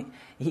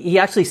 He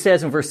actually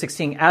says in verse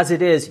 16, as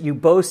it is, you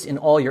boast in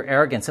all your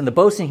arrogance. And the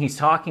boasting he's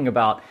talking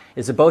about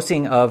is the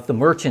boasting of the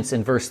merchants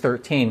in verse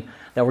 13,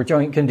 that we're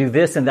going to do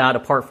this and that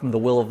apart from the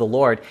will of the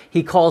Lord.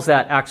 He calls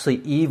that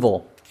actually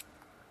evil.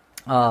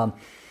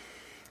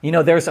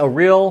 There's a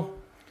real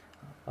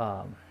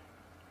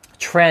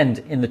trend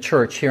in the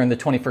church here in the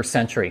 21st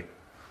century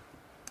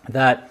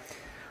that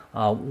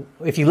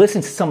if you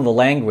listen to some of the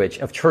language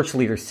of church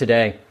leaders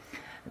today,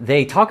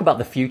 they talk about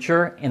the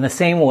future in the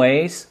same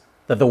ways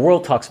that the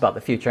world talks about the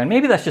future. And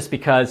maybe that's just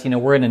because,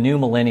 we're in a new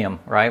millennium,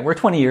 right? We're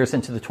 20 years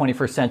into the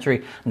 21st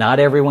century. Not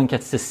everyone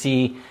gets to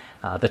see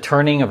the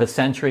turning of a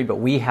century, but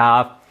we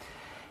have.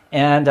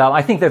 And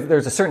I think that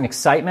there's a certain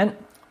excitement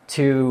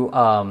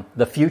to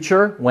the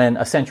future when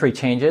a century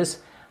changes.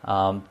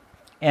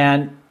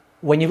 And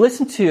when you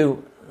listen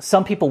to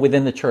some people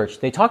within the church,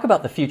 they talk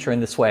about the future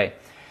in this way,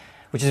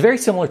 which is very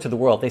similar to the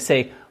world. They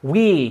say,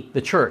 we,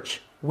 the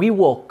church, we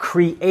will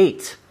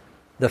create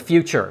the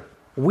future.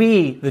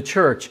 We, the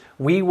church,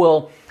 we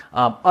will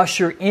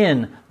usher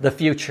in the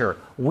future.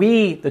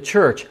 We, the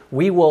church,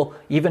 we will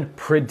even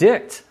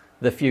predict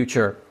the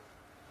future.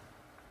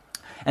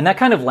 And that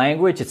kind of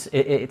language,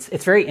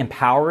 it's very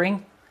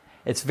empowering.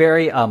 It's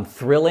very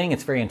thrilling.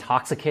 It's very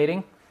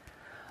intoxicating.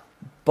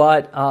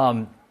 But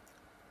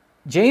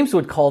James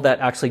would call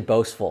that actually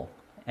boastful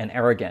and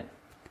arrogant.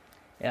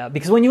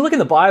 Because when you look in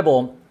the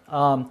Bible,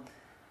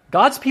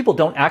 God's people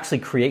don't actually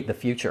create the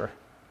future.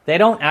 They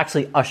don't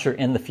actually usher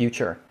in the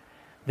future.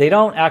 They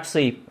don't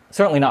actually,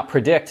 certainly not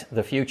predict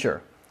the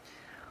future.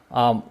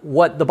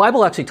 What the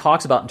Bible actually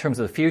talks about in terms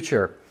of the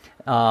future,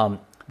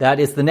 that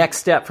is the next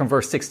step from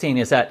verse 16,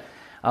 is that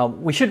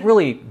we shouldn't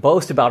really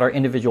boast about our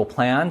individual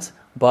plans,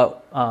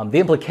 but the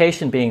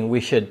implication being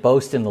we should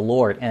boast in the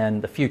Lord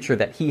and the future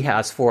that He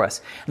has for us.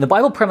 And the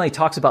Bible primarily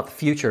talks about the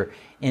future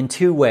in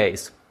two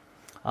ways.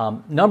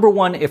 Number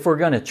one, if we're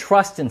going to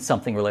trust in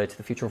something related to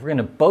the future, if we're going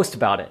to boast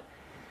about it,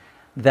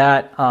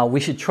 that we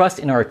should trust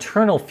in our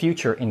eternal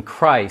future in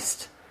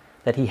Christ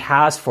that He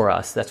has for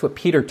us. That's what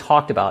Peter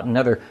talked about,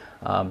 another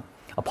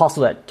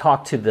apostle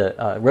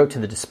that wrote to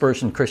the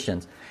dispersion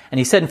Christians. And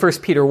he said in 1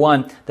 Peter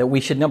 1 that we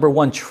should, number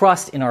one,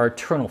 trust in our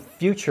eternal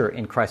future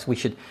in Christ. We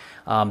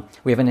have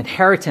an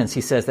inheritance,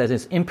 he says, that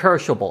is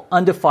imperishable,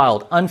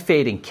 undefiled,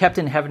 unfading, kept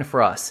in heaven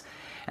for us.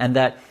 And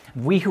that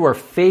we who are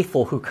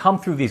faithful, who come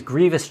through these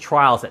grievous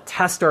trials that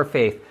test our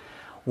faith,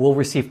 will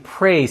receive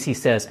praise, he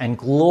says, and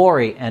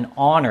glory and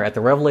honor at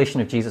the revelation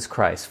of Jesus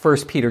Christ.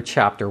 1 Peter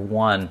chapter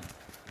 1.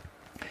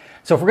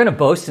 So if we're going to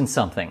boast in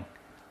something,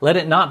 let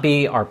it not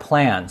be our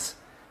plans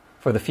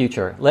for the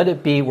future. Let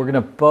it be we're going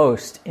to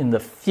boast in the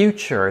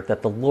future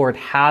that the Lord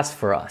has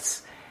for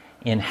us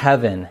in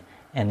heaven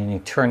and in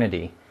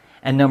eternity.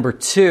 And number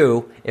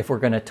two, if we're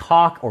going to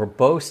talk or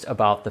boast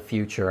about the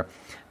future,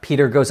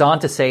 Peter goes on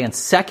to say in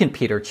 2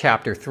 Peter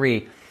chapter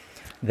 3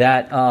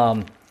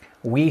 that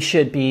we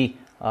should be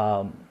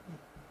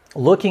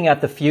looking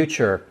at the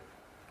future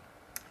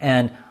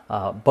and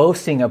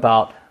boasting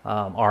about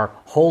our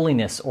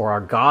holiness or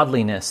our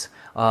godliness,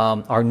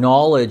 our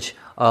knowledge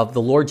of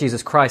the Lord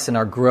Jesus Christ and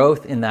our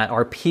growth in that,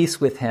 our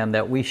peace with Him,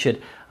 that we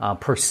should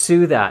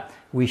pursue that.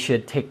 We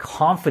should take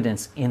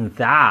confidence in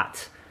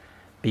that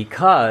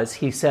because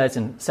he says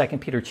in 2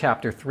 Peter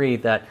chapter 3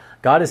 that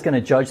God is going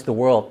to judge the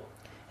world.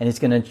 And He's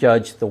going to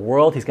judge the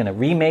world, He's going to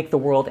remake the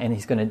world, and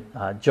He's going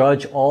to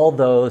judge all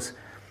those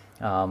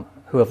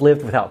who have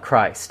lived without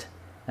Christ.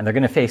 And they're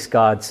going to face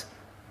God's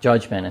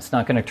judgment. It's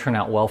not going to turn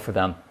out well for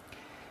them.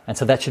 And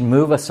so that should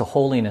move us to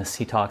holiness,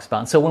 he talks about.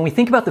 And so when we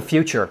think about the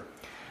future,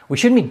 we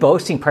shouldn't be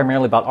boasting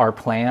primarily about our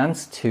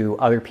plans to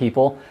other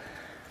people.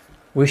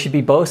 We should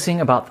be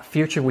boasting about the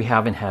future we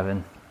have in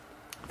heaven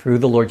through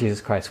the Lord Jesus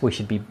Christ. We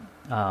should be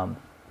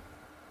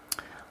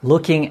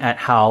looking at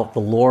how the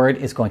Lord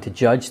is going to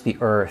judge the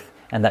earth,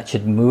 and that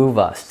should move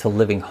us to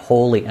living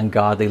holy and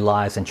godly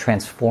lives and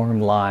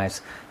transformed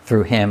lives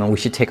through Him. And we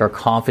should take our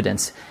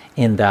confidence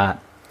in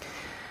that.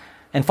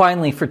 And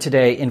finally, for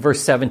today, in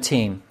verse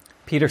 17,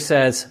 Peter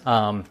says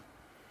that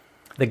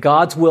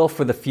God's will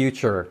for the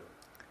future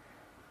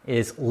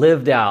is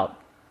lived out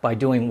by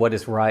doing what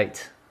is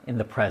right in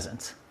the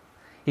present.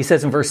 He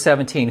says in verse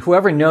 17,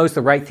 whoever knows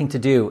the right thing to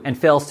do and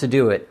fails to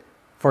do it,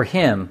 for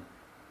him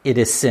it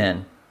is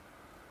sin.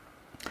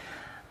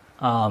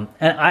 And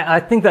I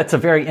think that's a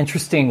very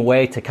interesting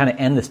way to kind of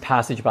end this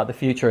passage about the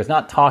future. It's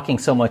not talking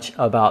so much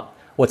about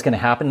what's going to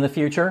happen in the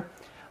future,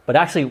 but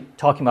actually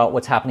talking about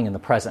what's happening in the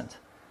present.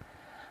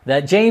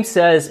 That James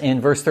says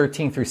in verse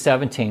 13 through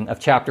 17 of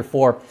chapter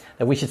 4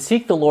 that we should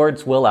seek the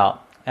Lord's will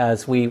out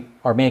as we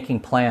are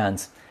making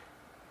plans,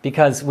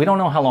 because we don't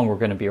know how long we're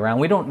going to be around.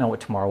 We don't know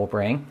what tomorrow will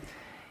bring.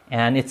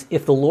 And it's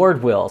if the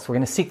Lord wills, we're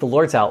going to seek the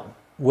Lord's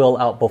will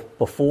out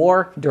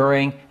before,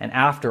 during, and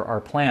after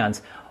our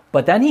plans.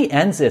 But then he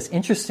ends this,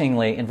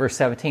 interestingly, in verse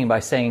 17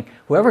 by saying,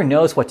 whoever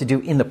knows what to do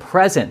in the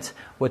present,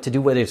 what to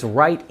do what is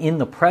right in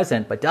the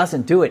present, but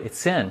doesn't do it, it's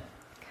sin.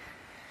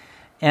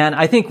 And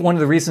I think one of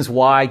the reasons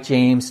why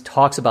James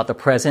talks about the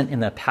present in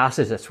the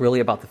passage that's really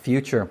about the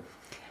future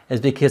is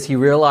because he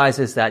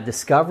realizes that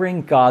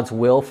discovering God's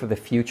will for the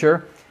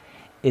future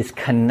is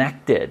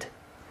connected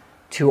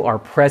to our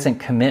present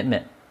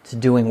commitment to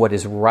doing what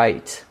is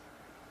right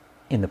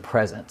in the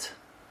present.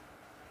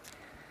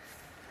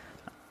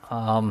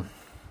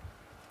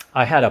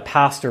 I had a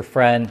pastor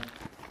friend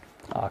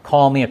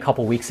call me a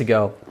couple weeks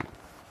ago,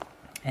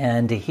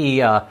 and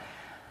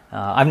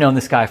I've known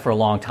this guy for a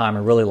long time. I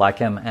really like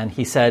him, and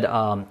he said,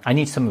 I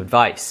need some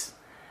advice,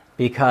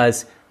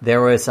 because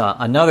there was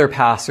another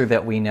pastor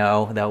that we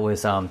know that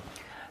was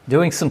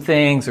doing some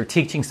things or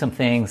teaching some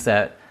things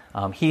that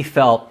he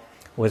felt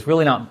was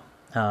really not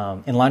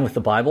in line with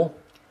the Bible,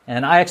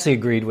 and I actually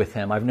agreed with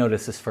him. I've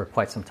noticed this for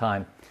quite some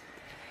time.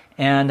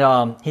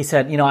 And he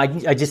said, he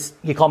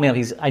called me up.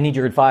 I need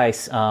your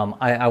advice.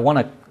 I want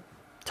to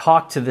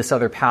talk to this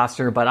other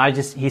pastor, but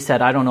he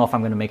said, I don't know if I'm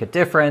going to make a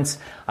difference.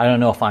 I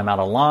don't know if I'm out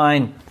of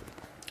line,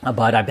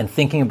 but I've been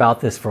thinking about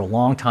this for a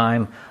long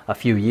time, a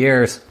few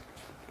years.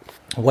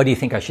 What do you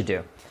think I should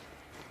do?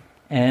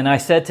 And I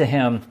said to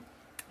him,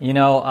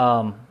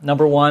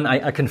 number one,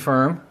 I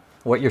confirm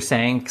what you're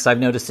saying, because I've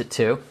noticed it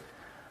too.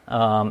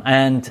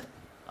 And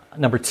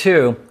number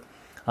two,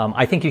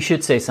 I think you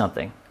should say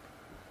something,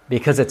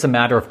 because it's a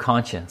matter of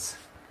conscience,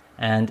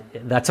 and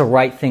that's a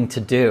right thing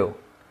to do.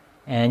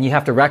 And you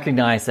have to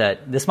recognize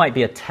that this might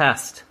be a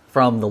test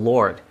from the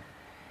Lord,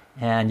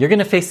 and you're going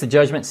to face the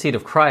judgment seat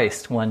of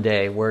Christ one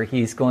day, where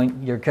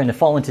you're going to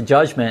fall into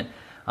judgment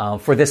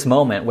for this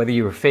moment, whether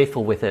you were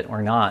faithful with it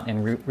or not,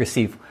 and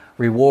receive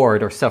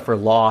reward or suffer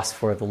loss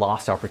for the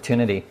lost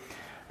opportunity.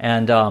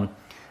 And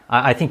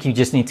I think you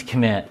just need to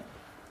commit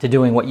to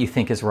doing what you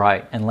think is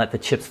right and let the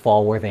chips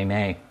fall where they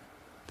may.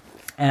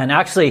 And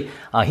actually,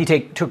 he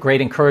took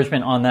great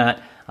encouragement on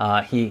that.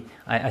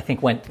 I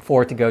think went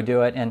forward to go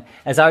do it. And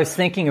as I was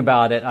thinking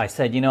about it, I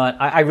said, you know what,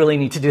 I really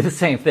need to do the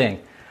same thing.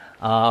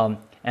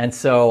 And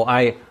so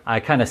I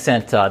kind of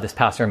sent this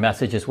pastor a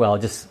message as well,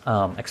 just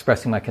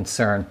expressing my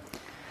concern.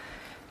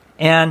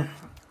 And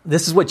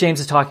this is what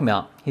James is talking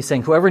about. He's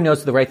saying, whoever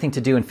knows the right thing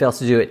to do and fails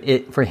to do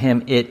it, for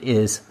him it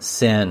is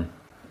sin.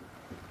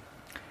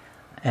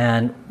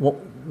 And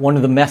one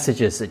of the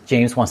messages that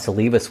James wants to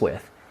leave us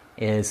with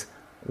is,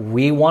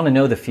 we want to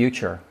know the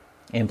future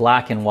in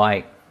black and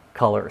white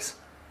colors.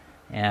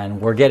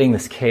 And we're getting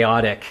this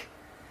chaotic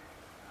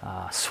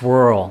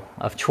swirl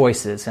of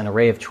choices, an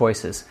array of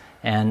choices.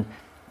 And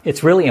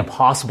it's really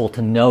impossible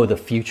to know the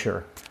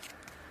future,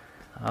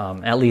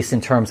 at least in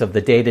terms of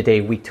the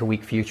day-to-day,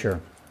 week-to-week future.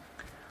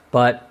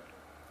 But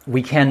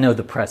we can know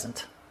the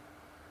present.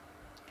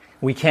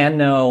 We can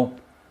know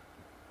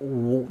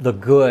the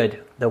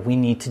good that we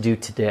need to do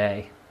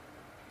today.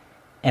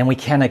 And we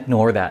can't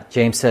ignore that.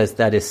 James says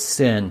that is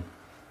sin.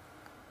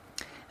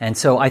 And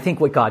so I think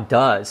what God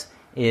does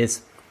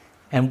is,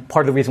 and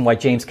part of the reason why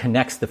James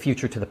connects the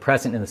future to the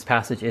present in this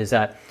passage is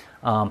that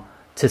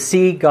to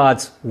see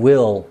God's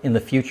will in the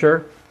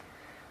future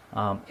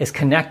is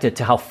connected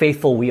to how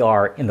faithful we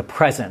are in the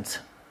present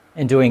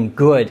and doing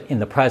good in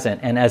the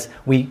present. And as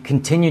we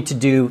continue to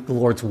do the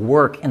Lord's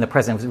work in the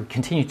present, as we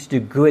continue to do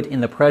good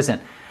in the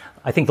present,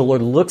 I think the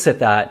Lord looks at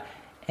that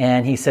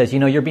and he says,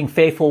 you're being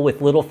faithful with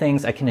little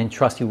things, I can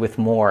entrust you with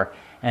more.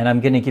 And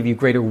I'm going to give you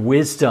greater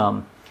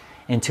wisdom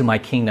into my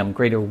kingdom,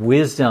 greater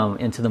wisdom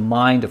into the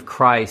mind of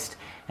Christ.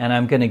 And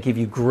I'm going to give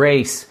you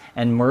grace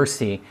and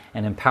mercy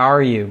and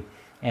empower you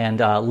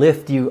and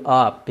lift you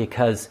up,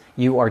 because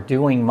you are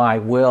doing my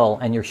will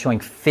and you're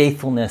showing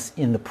faithfulness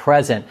in the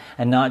present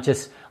and not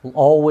just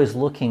always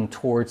looking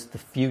towards the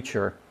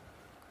future.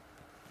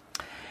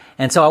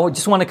 And so I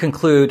just want to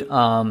conclude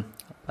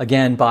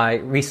again by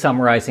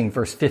re-summarizing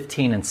verse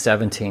 15 and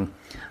 17,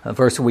 a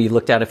verse we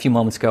looked at a few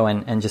moments ago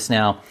and just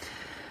now.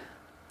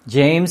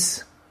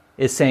 James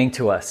is saying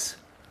to us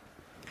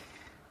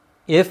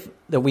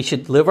that we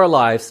should live our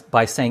lives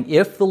by saying,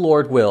 if the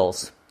Lord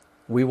wills,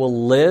 we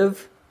will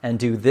live and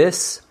do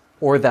this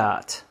or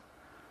that.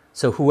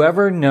 So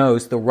whoever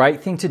knows the right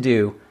thing to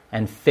do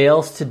and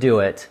fails to do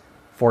it,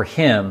 for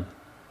him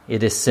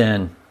it is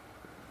sin.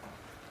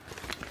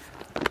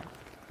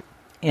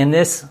 In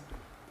this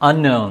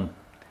unknown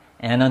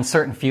and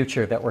uncertain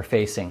future that we're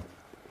facing,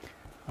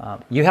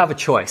 you have a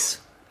choice.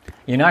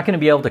 You're not going to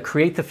be able to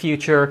create the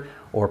future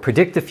or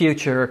predict the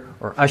future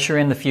or usher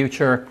in the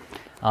future.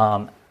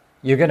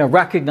 You're going to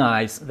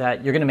recognize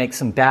that you're going to make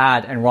some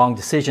bad and wrong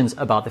decisions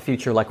about the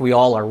future, like we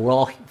all are. We're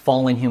all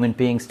fallen human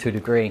beings to a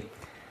degree.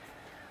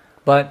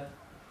 But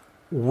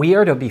we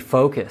are to be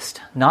focused,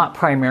 not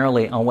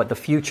primarily on what the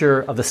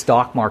future of the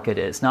stock market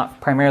is,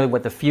 not primarily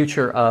what the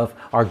future of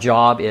our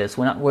job is,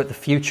 not what the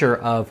future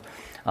of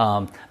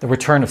the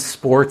return of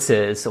sports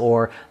is,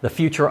 or the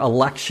future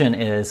election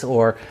is,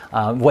 or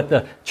what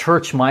the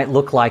church might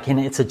look like in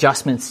its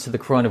adjustments to the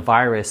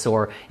coronavirus,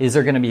 or is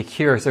there going to be a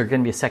cure, is there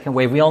going to be a second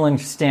wave? We all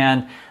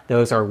understand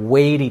those are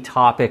weighty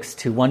topics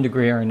to one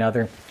degree or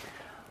another,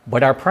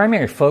 but our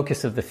primary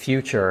focus of the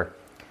future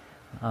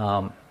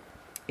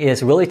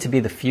is really to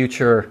be the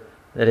future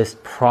that is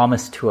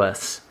promised to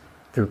us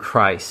through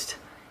Christ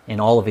in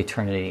all of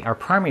eternity. Our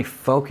primary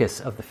focus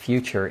of the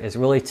future is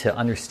really to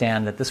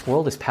understand that this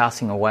world is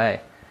passing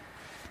away.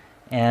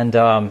 And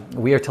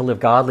we are to live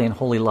godly and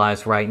holy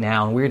lives right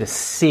now, and we are to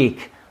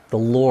seek the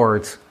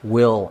Lord's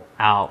will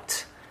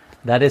out.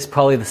 That is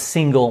probably the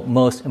single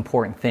most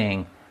important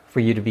thing for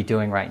you to be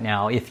doing right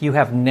now. If you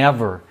have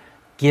never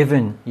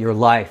given your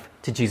life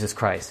to Jesus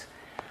Christ,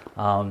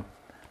 the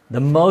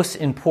most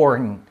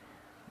important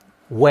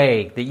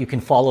way that you can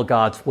follow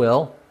God's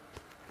will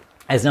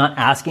is not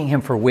asking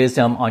Him for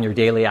wisdom on your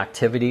daily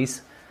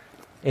activities,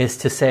 is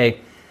to say,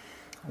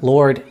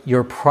 Lord,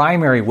 your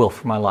primary will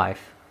for my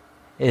life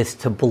is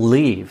to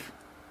believe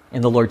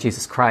in the Lord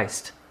Jesus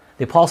Christ.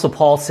 The Apostle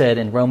Paul said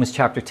in Romans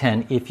chapter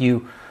 10, if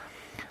you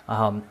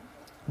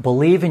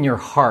believe in your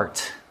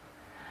heart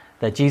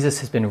that Jesus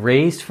has been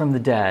raised from the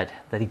dead,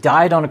 that He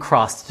died on a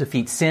cross to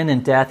defeat sin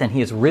and death, and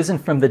He has risen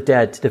from the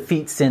dead to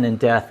defeat sin and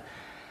death,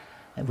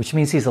 which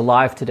means He's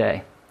alive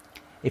today.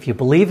 If you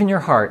believe in your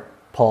heart,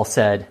 Paul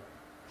said,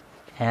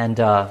 and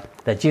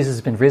that Jesus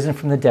has been risen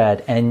from the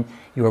dead, and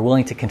you are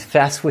willing to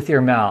confess with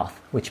your mouth,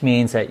 which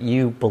means that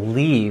you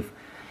believe,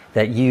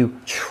 that you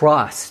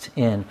trust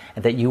in,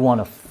 and that you want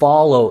to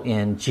follow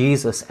in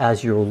Jesus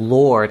as your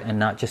Lord and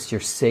not just your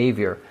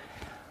Savior,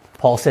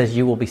 Paul says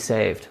you will be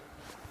saved.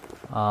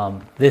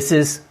 This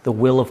is the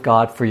will of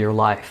God for your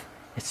life.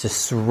 It's to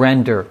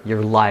surrender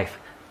your life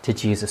to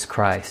Jesus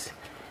Christ.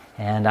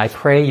 And I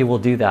pray you will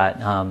do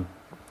that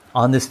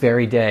on this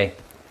very day.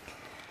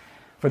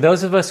 For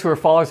those of us who are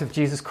followers of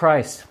Jesus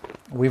Christ,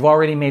 we've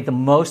already made the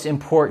most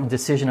important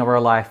decision of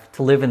our life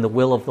to live in the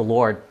will of the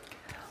Lord.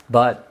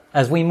 But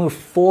as we move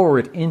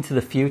forward into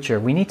the future,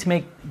 we need to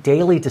make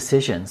daily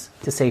decisions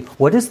to say,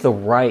 what is the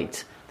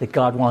right that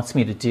God wants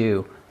me to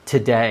do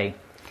today?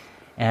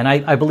 And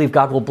I believe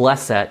God will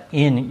bless that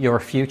in your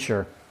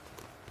future.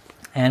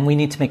 And we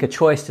need to make a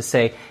choice to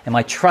say, am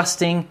I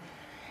trusting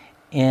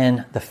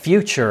in the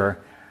future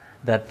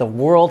that the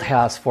world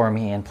has for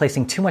me and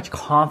placing too much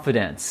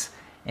confidence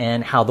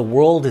in how the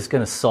world is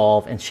going to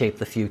solve and shape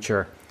the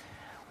future?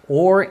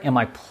 Or am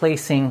I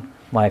placing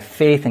my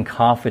faith and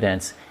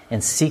confidence in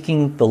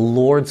seeking the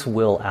Lord's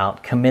will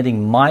out,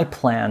 committing my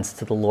plans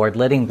to the Lord,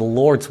 letting the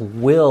Lord's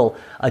will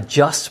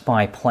adjust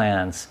my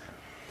plans?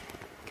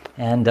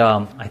 And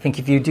I think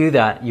if you do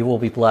that, you will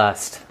be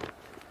blessed.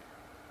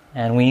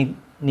 And we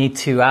need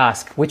to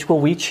ask, which will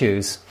we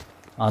choose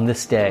on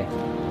this day?